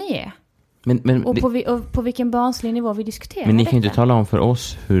naiva ni är. Och på vilken barnslig nivå vi diskuterar. Men ni kan ju inte tala om för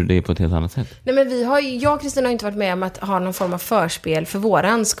oss hur det är på ett helt annat sätt. Nej, men jag och Kristina har inte varit med om att ha någon form av förspel för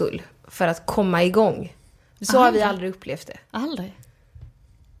våran skull. För att komma igång. Så har vi aldrig upplevt det. Aldrig.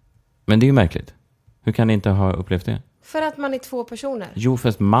 Men det är ju märkligt. Hur kan ni inte ha upplevt det? För att man är två personer. Jo,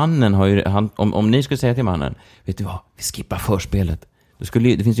 fast mannen har ju... Om ni skulle säga till mannen, vet du vad, vi skippar förspelet.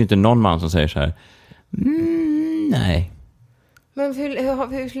 Det finns ju inte någon man som säger så här, nej. Men hur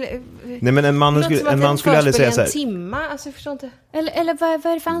nej, men en man skulle aldrig säga så här. En timma, alltså jag förstår inte. Eller vad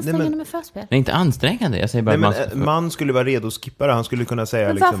är det för ansträngande med förspel? Det är inte ansträngande, jag säger bara en man skulle vara redo att skippa det. Han skulle kunna säga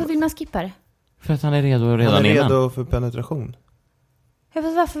men varför vill man skippa det? För att han är redo redan innan. Han är redo för penetration.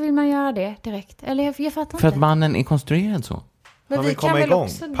 Varför vill man göra det direkt? Eller jag fattar inte. För att mannen är konstruerad så. Men han vill komma igång.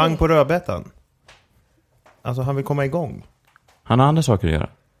 Pang på rödbetan. Alltså han vill komma igång. Han har andra saker att göra.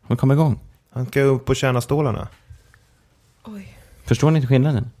 Han vill komma igång. Han ska upp på kärnastålarna. Oj. Förstår ni inte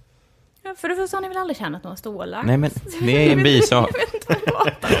skillnaden? Ja, för det första har ni väl aldrig tjänat några stålar? Nej, men det är en bisak.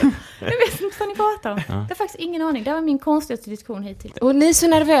 Jag vet inte vad ni pratar om. Ja. Det är faktiskt ingen aning. Det var min konstigaste diskussion hittills. Och ni är så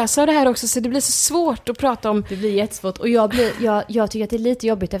nervösa av det här också så det blir så svårt att prata om. Det blir jättesvårt. Och jag tycker att det är lite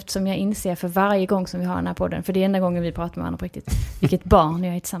jobbigt eftersom jag inser för varje gång som vi har den här podden. För det är enda gången vi pratar med varandra på riktigt. Vilket barn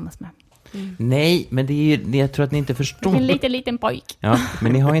jag är tillsammans med. Mm. Nej, men det är ju, jag tror att ni inte förstår. En liten pojk. Ja,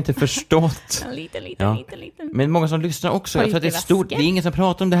 men ni har inte förstått. En liten. Men många som lyssnar också. Jag tror att det är stort. Det är ingen som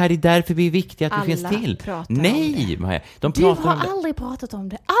pratar om det här. Det är därför vi är viktiga att vi finns till. Nej, Maja. Du har aldrig pratat om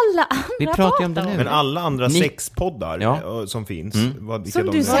det. Alla andra pratar om det nu. Men alla andra sexpoddar som finns.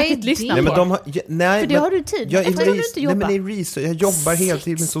 Som du säkert lyssnar på. Nej, men för det har du tid. Eftersom du inte jobbar. Nej, men jag jobbar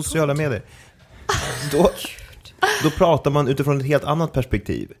heltid med sociala medier. Då pratar man utifrån ett helt annat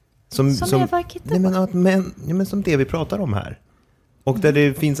perspektiv. Som det vi pratar om här. Och där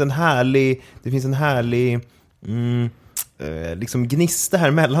det finns en härlig liksom gnista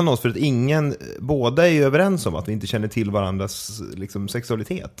här mellan oss för att båda är överens om att vi inte känner till varandras liksom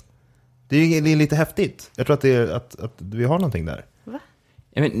sexualitet. Det är lite häftigt. Jag tror att vi har någonting där. Va?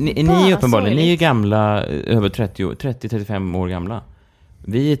 Ja, men ni är uppenbarligen, ni är gamla, över 30-35 år gamla.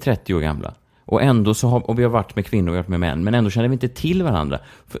 Vi är 30 år gamla. Och ändå och vi har varit med kvinnor och varit med män, men ändå känner vi inte till varandra.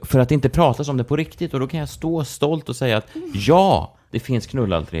 För att det inte pratas om det på riktigt. Och då kan jag stå stolt och säga att ja, det finns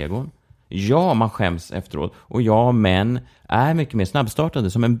knullaltregon. Ja, man skäms efteråt. Och ja, män är mycket mer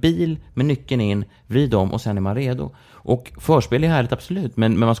snabbstartade. Som en bil med nyckeln in, vrid om och sen är man redo. Och förspel är härligt, absolut.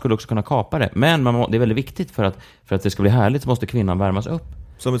 Men man skulle också kunna kapa det. Men det är väldigt viktigt för att det ska bli härligt så måste kvinnan värmas upp.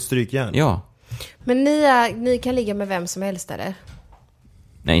 Som ett strykjärn? Ja. Men ni kan ligga med vem som helst, eller?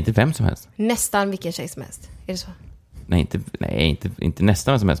 Nej, inte vem som helst. Nästan vilken tjej som helst. Är det så? Nej, inte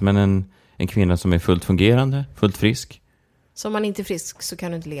nästan vem som helst. Men en kvinna som är fullt fungerande, fullt frisk. Så om man inte är frisk så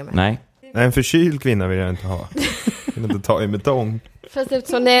kan du inte ligga med? Nej. En förkyld kvinna vill jag inte ha. Jag vill inte ta i med tång. Fast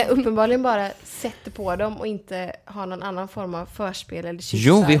eftersom det uppenbarligen bara sätter på dem och inte har någon annan form av förspel eller kyssar.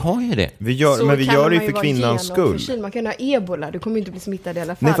 Jo, vi har ju det. Men vi gör det ju för kvinnans skull. Förkyld. Man kan ha ebola, du kommer ju inte bli smittad i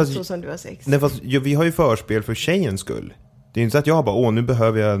alla fall. Så som du har sex. Nej, fast vi har ju förspel för tjejens skull. Det är inte så att jag bara, nu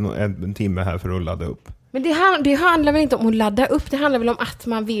behöver jag en timme här för att ladda upp. Men det handlar väl inte om att ladda upp, det handlar väl om att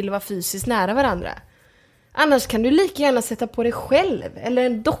man vill vara fysiskt nära varandra. Annars kan du lika gärna sätta på dig själv. Eller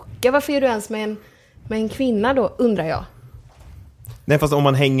en docka, varför är du ens med en kvinna då, undrar jag. Nej, fast om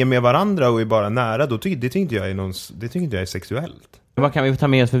man hänger med varandra och är bara nära, då det tycker inte jag är sexuellt. Vad kan vi ta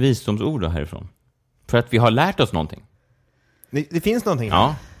med oss för visdomsord då härifrån? För att vi har lärt oss någonting. Det finns någonting här.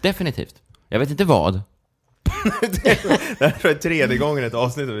 Ja, definitivt. Jag vet inte vad. Det här är 3:e gången ett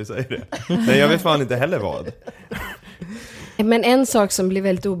avsnitt och vi säger det. Nej, jag vet fan inte heller vad. Men en sak som blir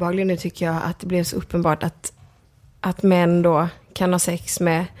väldigt obehaglig nu tycker jag att det blev så uppenbart att män då kan ha sex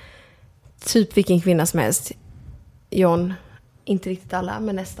med typ vilken kvinna som helst. John, inte riktigt alla,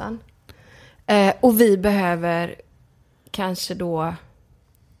 men nästan. Och vi behöver kanske då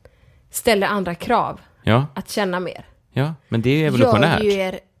ställa andra krav. Ja. Att känna mer. Ja, men det är evolutionärt. Jag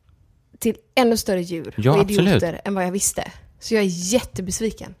ger till ännu större djur och idioter än vad jag visste. Så jag är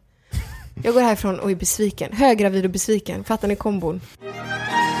jättebesviken. Jag går härifrån och är besviken. Höggravid och besviken. Fattar ni kombon?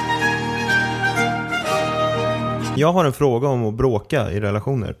 Jag har en fråga om att bråka i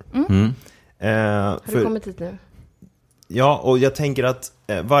relationer. Har du kommit hit nu? Ja, och jag tänker att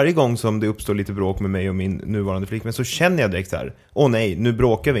varje gång som det uppstår lite bråk med mig och min nuvarande flickvän så känner jag direkt så här: nej, nu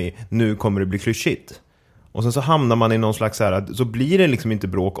bråkar vi. Nu kommer det bli klyschigt. Och sen så hamnar man i någon slags så här, så blir det liksom inte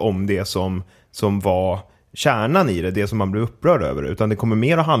bråk om det som var kärnan i det som man blir upprörd över, utan det kommer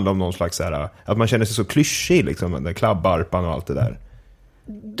mer att handla om någon slags så här, att man känner sig så klyschig liksom, den klabbarpan och allt det där.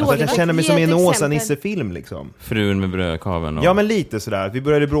 Alltså att jag känner mig som i en Åsa-Nisse-film liksom. Frun med brödkaven och... Ja, men lite sådär. Vi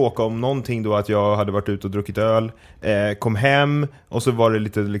började bråka om någonting då, att jag hade varit ute och druckit öl, kom hem och så var det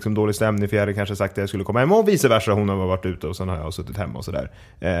lite liksom dålig stämning för jag hade kanske sagt att jag skulle komma hem och vice versa, hon har varit ute och sen har jag suttit hemma och sådär.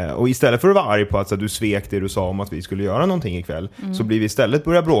 Och istället för att vara arg på att så, du svek det du sa om att vi skulle göra någonting ikväll, så blir vi istället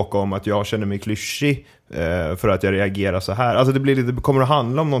börja bråka om att jag känner mig klyschig för att jag reagerar så här. Alltså det kommer att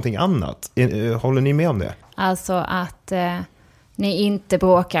handla om någonting annat. Håller ni med om det? Alltså att... ni inte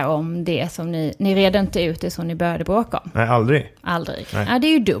bråkar om det som ni reder inte ut det som ni började bråka om. Nej, aldrig. Aldrig. Nej. Ja, det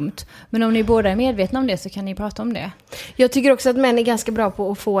är ju dumt. Men om ni båda är medvetna om det så kan ni prata om det. Jag tycker också att män är ganska bra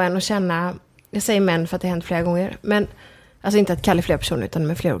på att få en att känna, jag säger män för att det har hänt flera gånger, men alltså inte att kalla flera personer utan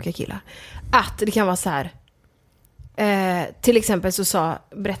med flera olika killar. Att det kan vara så här, till exempel så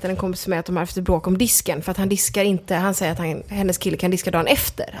berättade en kompis för mig att de har haft ett bråk om disken för att han diskar inte, han säger att hennes kille kan diska dagen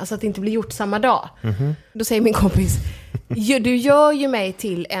efter, alltså att det inte blir gjort samma dag. Då säger min kompis, du gör ju mig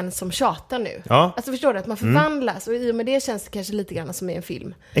till en som tjatar nu. Ja. Alltså förstår du att man förvandlas och i och med det känns det kanske lite grann som i en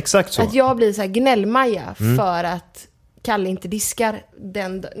film. Exakt så. Att jag blir så här gnällmaja för att Kalle inte diskar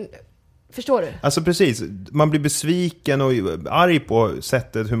den. Förstår du? Alltså precis, man blir besviken och arg på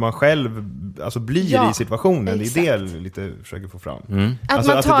sättet hur man själv alltså blir i situationen. Exakt. Det är det jag lite försöker få fram. Att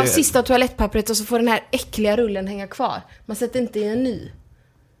alltså, man tar sista toalettpappret och så får den här äckliga rullen hänga kvar. Man sätter inte i en ny.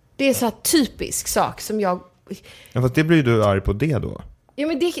 Det är en sån här typisk sak som jag... Ja, fast det blir du arg på det då? Ja,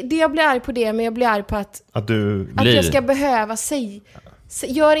 men det jag blir arg på det, men jag blir arg på att jag ska behöva säga...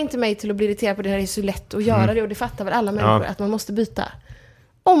 Gör inte mig till att bli irriterad på det här, är så lätt att göra det och det fattar väl alla människor att man måste byta.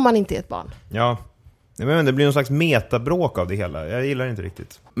 Om man inte är ett barn. Ja, men det blir någon slags metabråk av det hela. Jag gillar det inte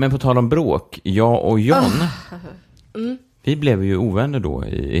riktigt. Men på tal om bråk, jag och John, vi blev ju ovänner då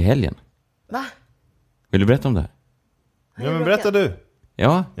i helgen. Va? Vill du berätta om det här? Ja, men berätta du.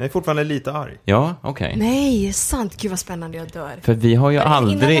 Ja. Jag är fortfarande lite arg. Ja, okej. Nej, sant. Gud vad spännande, jag dör. För vi har ju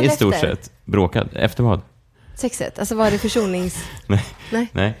aldrig i stort sett bråkat. Efter vad? Sexet, alltså var det försonings...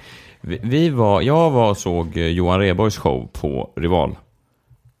 Nej. Jag var och såg Johan Rheborgs show på Rival.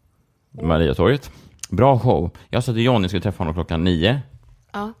 Mariatorget. Bra show. Jag sa till John, jag skulle träffa honom 9:00.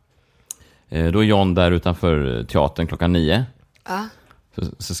 Ja. Då är John där utanför teatern 9:00. Ja.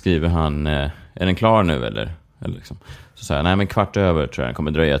 Så skriver han, är den klar nu eller liksom. Så säger jag, nej men 15:15 tror jag den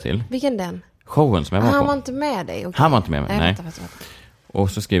kommer dröja till. Vilken den? Showen som jag var på. Han var inte med dig? Okay. Han var inte med mig, nej. Vänta. Och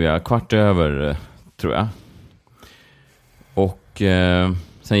så skriver jag 15:15 tror jag. Och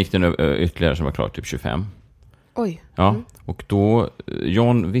Sen gick det ytterligare som var klart typ 25. Oj. Ja, och då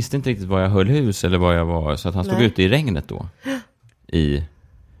John visste inte riktigt var jag höll hus eller var jag var, så att han stod ute i regnet då. I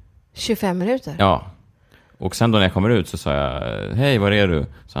 25 minuter? Ja. Och sen då när jag kommer ut så sa jag, hej, var är du?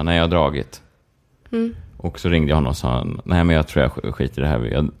 Så han, nej, jag har dragit. Och så ringde jag honom och sa, nej, men jag tror jag skiter i det här,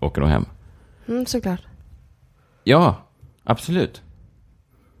 jag åker nog hem. Såklart. Ja, absolut.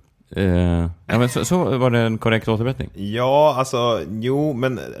 Ja, men så var det en korrekt återberättning. Ja, alltså, jo,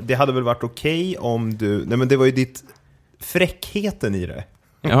 men det hade väl varit okej om du... Nej, men det var ju ditt fräckheten i det.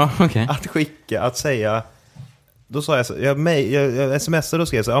 Ja, okej. Att skicka, att säga... Då sa jag så, jag smsade och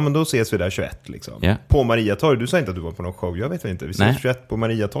skrev så, ja men då ses vi där 21 liksom. Yeah. På Mariatorg, du sa inte att du var på någon show, jag vet inte. Vi ses 21 på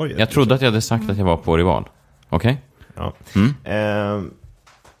Mariatorget. Jag trodde att jag hade sagt att jag var på Rival. Okej. Ja.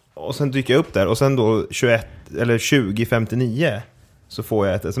 Och sen dyker jag upp där och sen då 21 eller 20:59 så får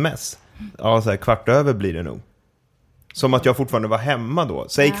jag ett sms. Ja, så här, 15:15 blir det nog. Som att jag fortfarande var hemma då.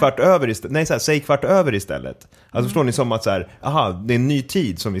 Säg 15:15 istället. Nej, så här, säg 15:15 istället. Alltså förstår ni, som att så här, aha, det är en ny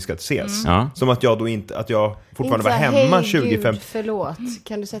tid som vi ska ses. Som att jag då inte, att jag fortfarande var hemma 20:50. Förlåt,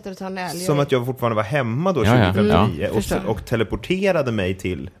 kan du sätta dig och ta en älg? Som att jag fortfarande var hemma då 20:59 och teleporterade mig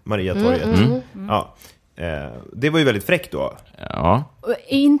till Mariatorget. Ja. Det var ju väldigt fräckt då. Ja. Och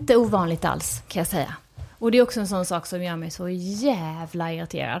inte ovanligt alls, kan jag säga. Och det är också en sån sak som gör mig så jävla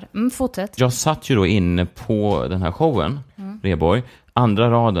irriterad. Fortsätt. Jag satt ju då inne på den här showen, Rheborg.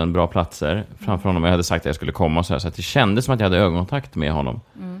 Andra raden, bra platser framför honom. Jag hade sagt att jag skulle komma så att det kändes som att jag hade ögonkontakt med honom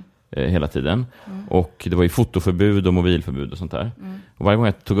hela tiden. Och det var ju fotoförbud och mobilförbud och sånt där. Och varje gång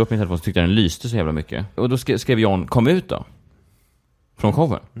jag tog upp min telefon så tyckte jag den lyste så jävla mycket. Och då skrev John, kom ut då. Från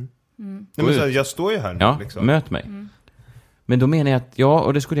showen. Nej, men så här, jag står ju här nu. Ja, liksom. Möt mig. Men då menar jag att, ja,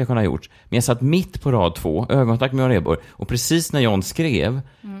 och det skulle jag kunna ha gjort. Men jag satt mitt på rad 2, ögonkontakt med Jan Rheborg. Och precis när John skrev,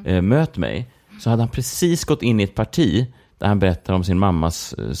 möt mig, så hade han precis gått in i ett parti där han berättar om sin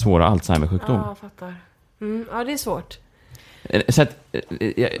mammas svåra Alzheimer-sjukdom. Ja, fattar. Ja, det är svårt. Så att,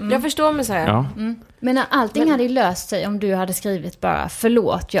 jag förstår mig så här. Ja. Men när allting hade löst sig om du hade skrivit bara,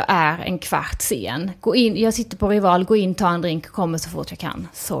 förlåt, jag är en kvart sen. Gå in, jag sitter på Rival, gå in, ta en drink, kommer så fort jag kan.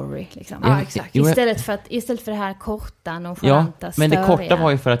 Sorry, liksom. Ja, exakt. Istället för det här korta, nonchalanta, men det störiga. korta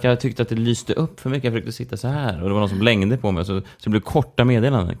var ju för att jag tyckte att det lyste upp för mycket. Jag försökte sitta så här och det var någon som blängde på mig. Så det blev korta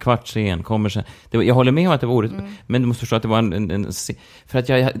meddelanden. Kvart sen, kommer sen. Jag håller med om att det var ordet. Men du måste förstå att det var en för att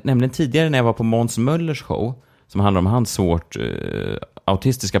jag nämligen tidigare när jag var på Måns Möllers show, som handlar om hans svårt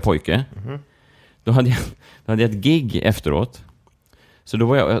autistiska pojke. Då hade jag ett gig efteråt. Så då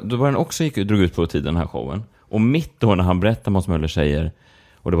var den också drog ut på tiden, den här showen. Och mitt då när han berättade, Måns Möller säger,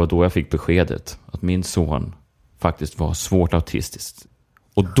 och det var då jag fick beskedet att min son faktiskt var svårt autistisk.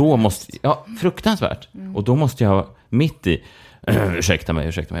 Och då måste, fruktansvärt. Och då måste jag mitt i, ursäkta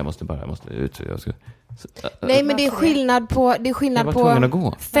mig, jag måste ut. Nej, men det är skillnad på, att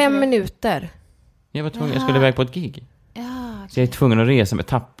gå. 5 minuter. Jag skulle iväg på ett gig. Så jag är tvungen att resa mig,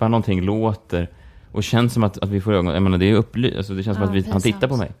 tappa någonting, låter. Och känns som att vi får ögon. Jag menar, det är alltså det känns som att han tittar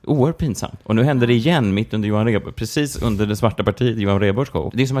på mig. Oerhört pinsamt. Och nu händer det igen mitt under Johan Rheborg. Precis under det svarta partiet i Johan Rheborgs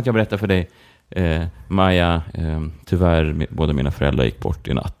show. Det är som att jag berättar för dig, Maja, tyvärr båda mina föräldrar gick bort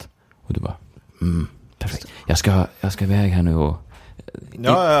i natt. Och du bara, perfekt. Jag ska iväg här nu och...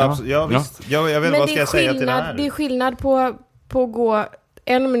 Visst. Jag vet vad ska jag säga till det här. Det är skillnad på att gå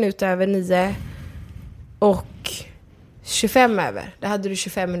 1 minut över 9 och 25 över. Där hade du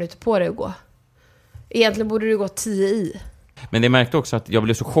 25 minuter på dig att gå. Egentligen borde du gå 10 i. Men det märkte också att jag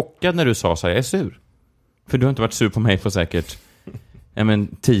blev så chockad när du sa så här, jag är sur. För du har inte varit sur på mig på säkert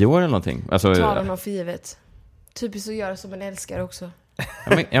 10 år eller någonting. Alltså, ta honom för givet. Typiskt att göra som en älskare också.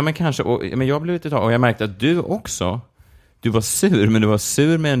 Men kanske. Men jag blev lite tag och jag märkte att du också... Du var sur, men du var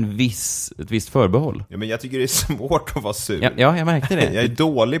sur med ett visst förbehåll. Ja, men jag tycker det är svårt att vara sur. Ja, jag märkte det. Jag är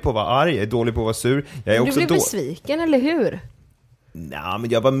dålig på att vara arg, jag är dålig på att vara sur. Jag är du också blev besviken, eller hur? Nej, men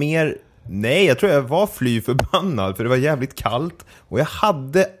jag var mer... Nej, jag tror jag var fly förbannad, för det var jävligt kallt. Och jag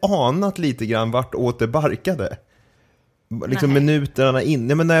hade anat lite grann vart åt det barkade. Liksom minuterna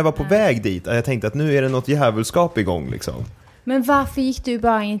inne. Men när jag var på väg dit, jag tänkte att nu är det något jävelskap igång liksom. Men varför gick du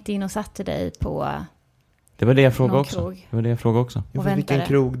bara inte in och satte dig på... Det var det jag frågade också. Ja, vilken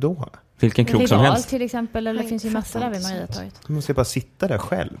krog då? Vilken krog som helst. Till exempel, eller det finns ju massor där vid Mariatorget. Man ska bara sitta där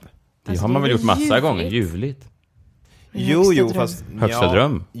själv. Det har man väl gjort massa gånger, ljuvligt. Jo, fast... Högsta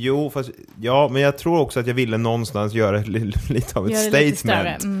dröm. Jo, fast... Ja, men jag tror också att jag ville någonstans göra lite av ett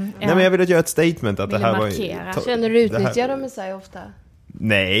statement. Nej, men jag ville göra ett statement att det här markera. Känner du utnyttjar dem med sig ofta?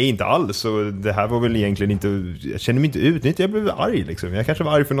 Nej, inte alls. Så det här var väl egentligen inte... Jag känner mig inte utnyttjad, jag blev arg liksom. Jag kanske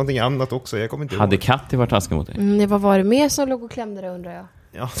var arg för någonting annat också. Jag kommer inte Hade ihåg. Katti varit taskig mot dig? Vad var det mer som låg och klämde dig, undrar jag?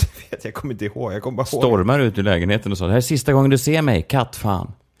 Ja, det vet jag. Kommer inte ihåg. Jag kommer bara Stormar ut ur lägenheten och sa, det här är sista gången du ser mig,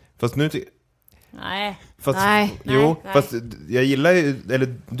 kattfan. Fast nu... Nej. Fast, Nej. Jo, fast jag gillar ju,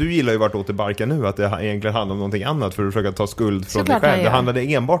 eller du gillar ju vart åt tillbaka nu, att det egentligen handlar om någonting annat för att försöka ta skuld från dig själv. Det handlade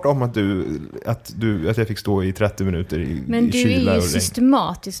enbart om att jag fick stå i 30 minuter i kyla. Men du är ju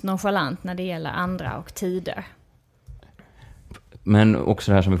systematiskt nonchalant när det gäller andra och tider. Men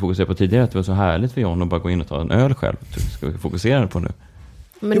också det här som vi fokuserade på tidigare, att det var så härligt för John att bara gå in och ta en öl själv. Det ska vi fokusera på nu.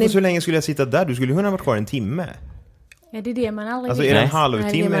 Men så länge skulle jag sitta där? Du skulle kunna ha varit kvar en timme. Ja, det är det man aldrig alltså är det en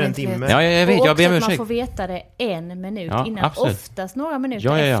halvtimme eller en timme? Ja, jag vet, jag ber om ursäkt. Man får veta det en minut innan, absolut. Oftast några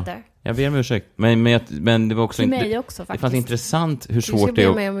minuter efter. Jag ber om ursäkt. Men det var också inte... mig också, faktiskt. Det fanns intressant hur svårt det är.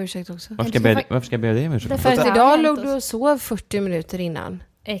 Du ska be mig om ursäkt också. Varför ska jag be dig om ursäkt? För att idag låg du och sov 40 minuter innan.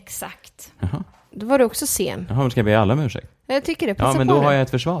 Exakt. Jaha. Då var du också sen. Jaha, men ska jag be alla om ursäkt? Jag tycker det. Ja, men då har jag ett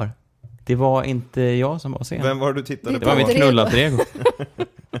försvar. Det var inte jag som var sen. Vem var du tittade på? Det var mitt knullat-rego.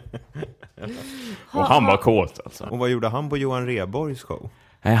 Och han var kåt alltså. Och vad gjorde han på Johan Rheborgs show?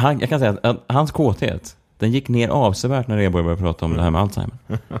 Nej, jag kan säga att hans kåthet, den gick ner avsevärt när Rheborg började prata om det här med Alzheimer.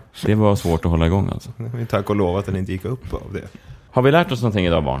 Det var svårt att hålla igång alltså. Tack och lov att den inte gick upp av det. Har vi lärt oss någonting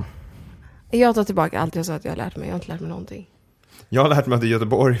idag, barn? Jag tar tillbaka allt jag sa att jag har lärt mig. Jag har inte lärt mig någonting. Jag har lärt mig att i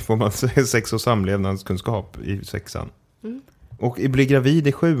Göteborg får man sex- och samlevnadskunskap i 6:an. Och bli gravid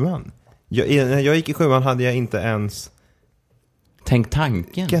i 7:an. När jag gick i 7:an hade jag inte ens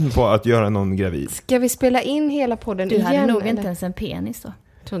tanken på att göra någon gravid. Ska vi spela in hela podden du igen? Du hade nog inte ens en penis då.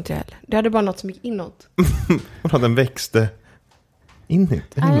 Tror inte jag heller. Du hade bara något som gick inåt. Och den växte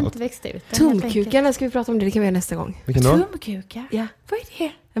inåt. Nej, inte växte ut. Tumkukarna ska vi prata om det. Det kan vi göra nästa gång. Tumkukar? Ja. Vad är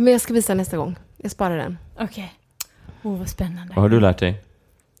det? Ja, men jag ska visa nästa gång. Jag sparar den. Okej. Vad spännande. Vad har du lärt dig?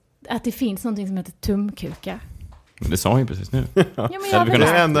 Att det finns någonting som heter tumkukar. Det sa ju precis nu. Ja,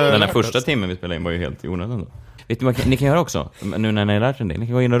 men den här första timmen vi spelade in var ju helt i onödan då. Vet ni vad ni kan göra också? Nu när ni har lärt er det. Ni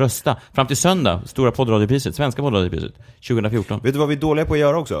kan gå in och rösta. Fram till söndag, stora poddradiopriset, svenska poddradiopriset 2014. Vet du vad vi är dåliga på att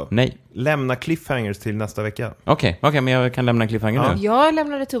göra också? Nej. Lämna cliffhangers till nästa vecka. Okej, men jag kan lämna en cliffhanger nu. Jag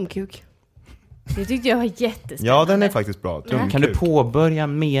lämnade tumkuk. Det tyckte jag var jättespännande. Ja, den är faktiskt bra. Tumkuk. Kan du påbörja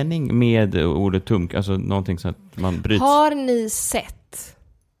en mening med ordet tumk? Alltså någonting så att man bryts. Har ni sett?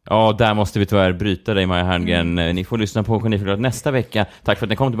 Ja, där måste vi tyvärr bryta dig, Maja Herngren. Ni får lyssna på Geniförklarat nästa vecka. Tack för att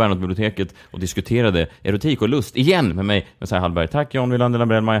ni kom till Bernhardbiblioteket och diskuterade erotik och lust igen med mig, Messiah Hallberg. Tack John Wilander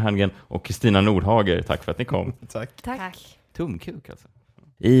Lambrell, Maja Herngren och Kristina Nordhager. Tack för att ni kom. Tack. Tumkuk alltså.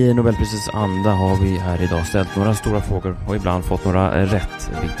 I Nobelprisets anda har vi här idag ställt några stora frågor och ibland fått några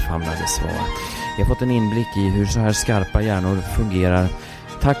rätt vittfamlade svar. Vi har fått en inblick i hur så här skarpa hjärnor fungerar.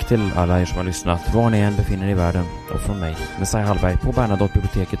 Tack till alla er som har lyssnat, var ni än befinner er i världen. Och från mig, Messiah Hallberg, på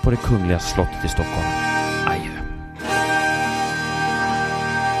Bernadottebiblioteket på det Kungliga slottet i Stockholm. Adjö.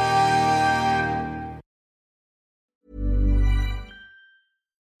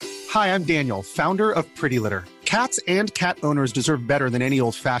 Hi, I'm Daniel, founder of Pretty Litter. Cats and cat owners deserve better than any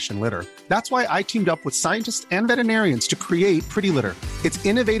old-fashioned litter. That's why I teamed up with scientists and veterinarians to create Pretty Litter. Its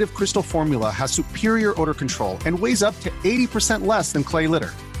innovative crystal formula has superior odor control and weighs up to 80% less than clay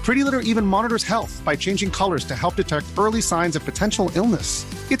litter. Pretty Litter even monitors health by changing colors to help detect early signs of potential illness.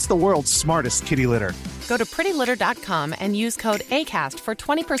 It's the world's smartest kitty litter. Go to prettylitter.com and use code ACAST for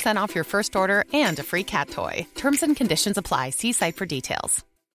 20% off your first order and a free cat toy. Terms and conditions apply. See site for details.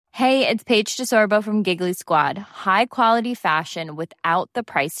 Hey, it's Paige DeSorbo from Giggly Squad. High quality fashion without the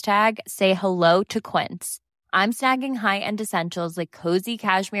price tag. Say hello to Quince. I'm snagging high-end essentials like cozy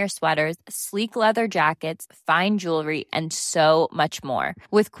cashmere sweaters, sleek leather jackets, fine jewelry, and so much more.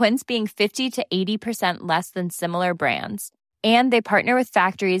 With Quince being 50 to 80% less than similar brands. And they partner with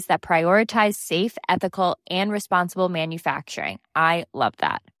factories that prioritize safe, ethical, and responsible manufacturing. I love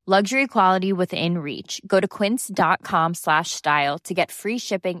that. Luxury quality within reach. Go to quince.com/style to get free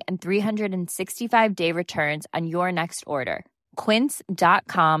shipping and 365-day returns on your next order.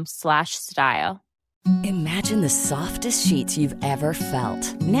 Quince.com/style. Imagine the softest sheets you've ever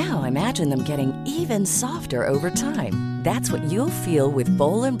felt. Now imagine them getting even softer over time. That's what you'll feel with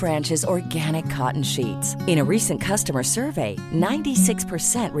Boll & Branch's organic cotton sheets. In a recent customer survey,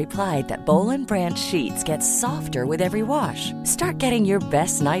 96% replied that Boll & Branch sheets get softer with every wash. Start getting your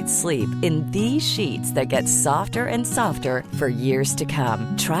best night's sleep in these sheets that get softer and softer for years to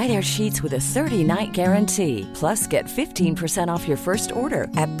come. Try their sheets with a 30-night guarantee. Plus, get 15% off your first order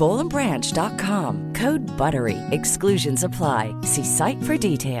at bollandbranch.com. Code BUTTERY. Exclusions apply. See site for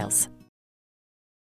details.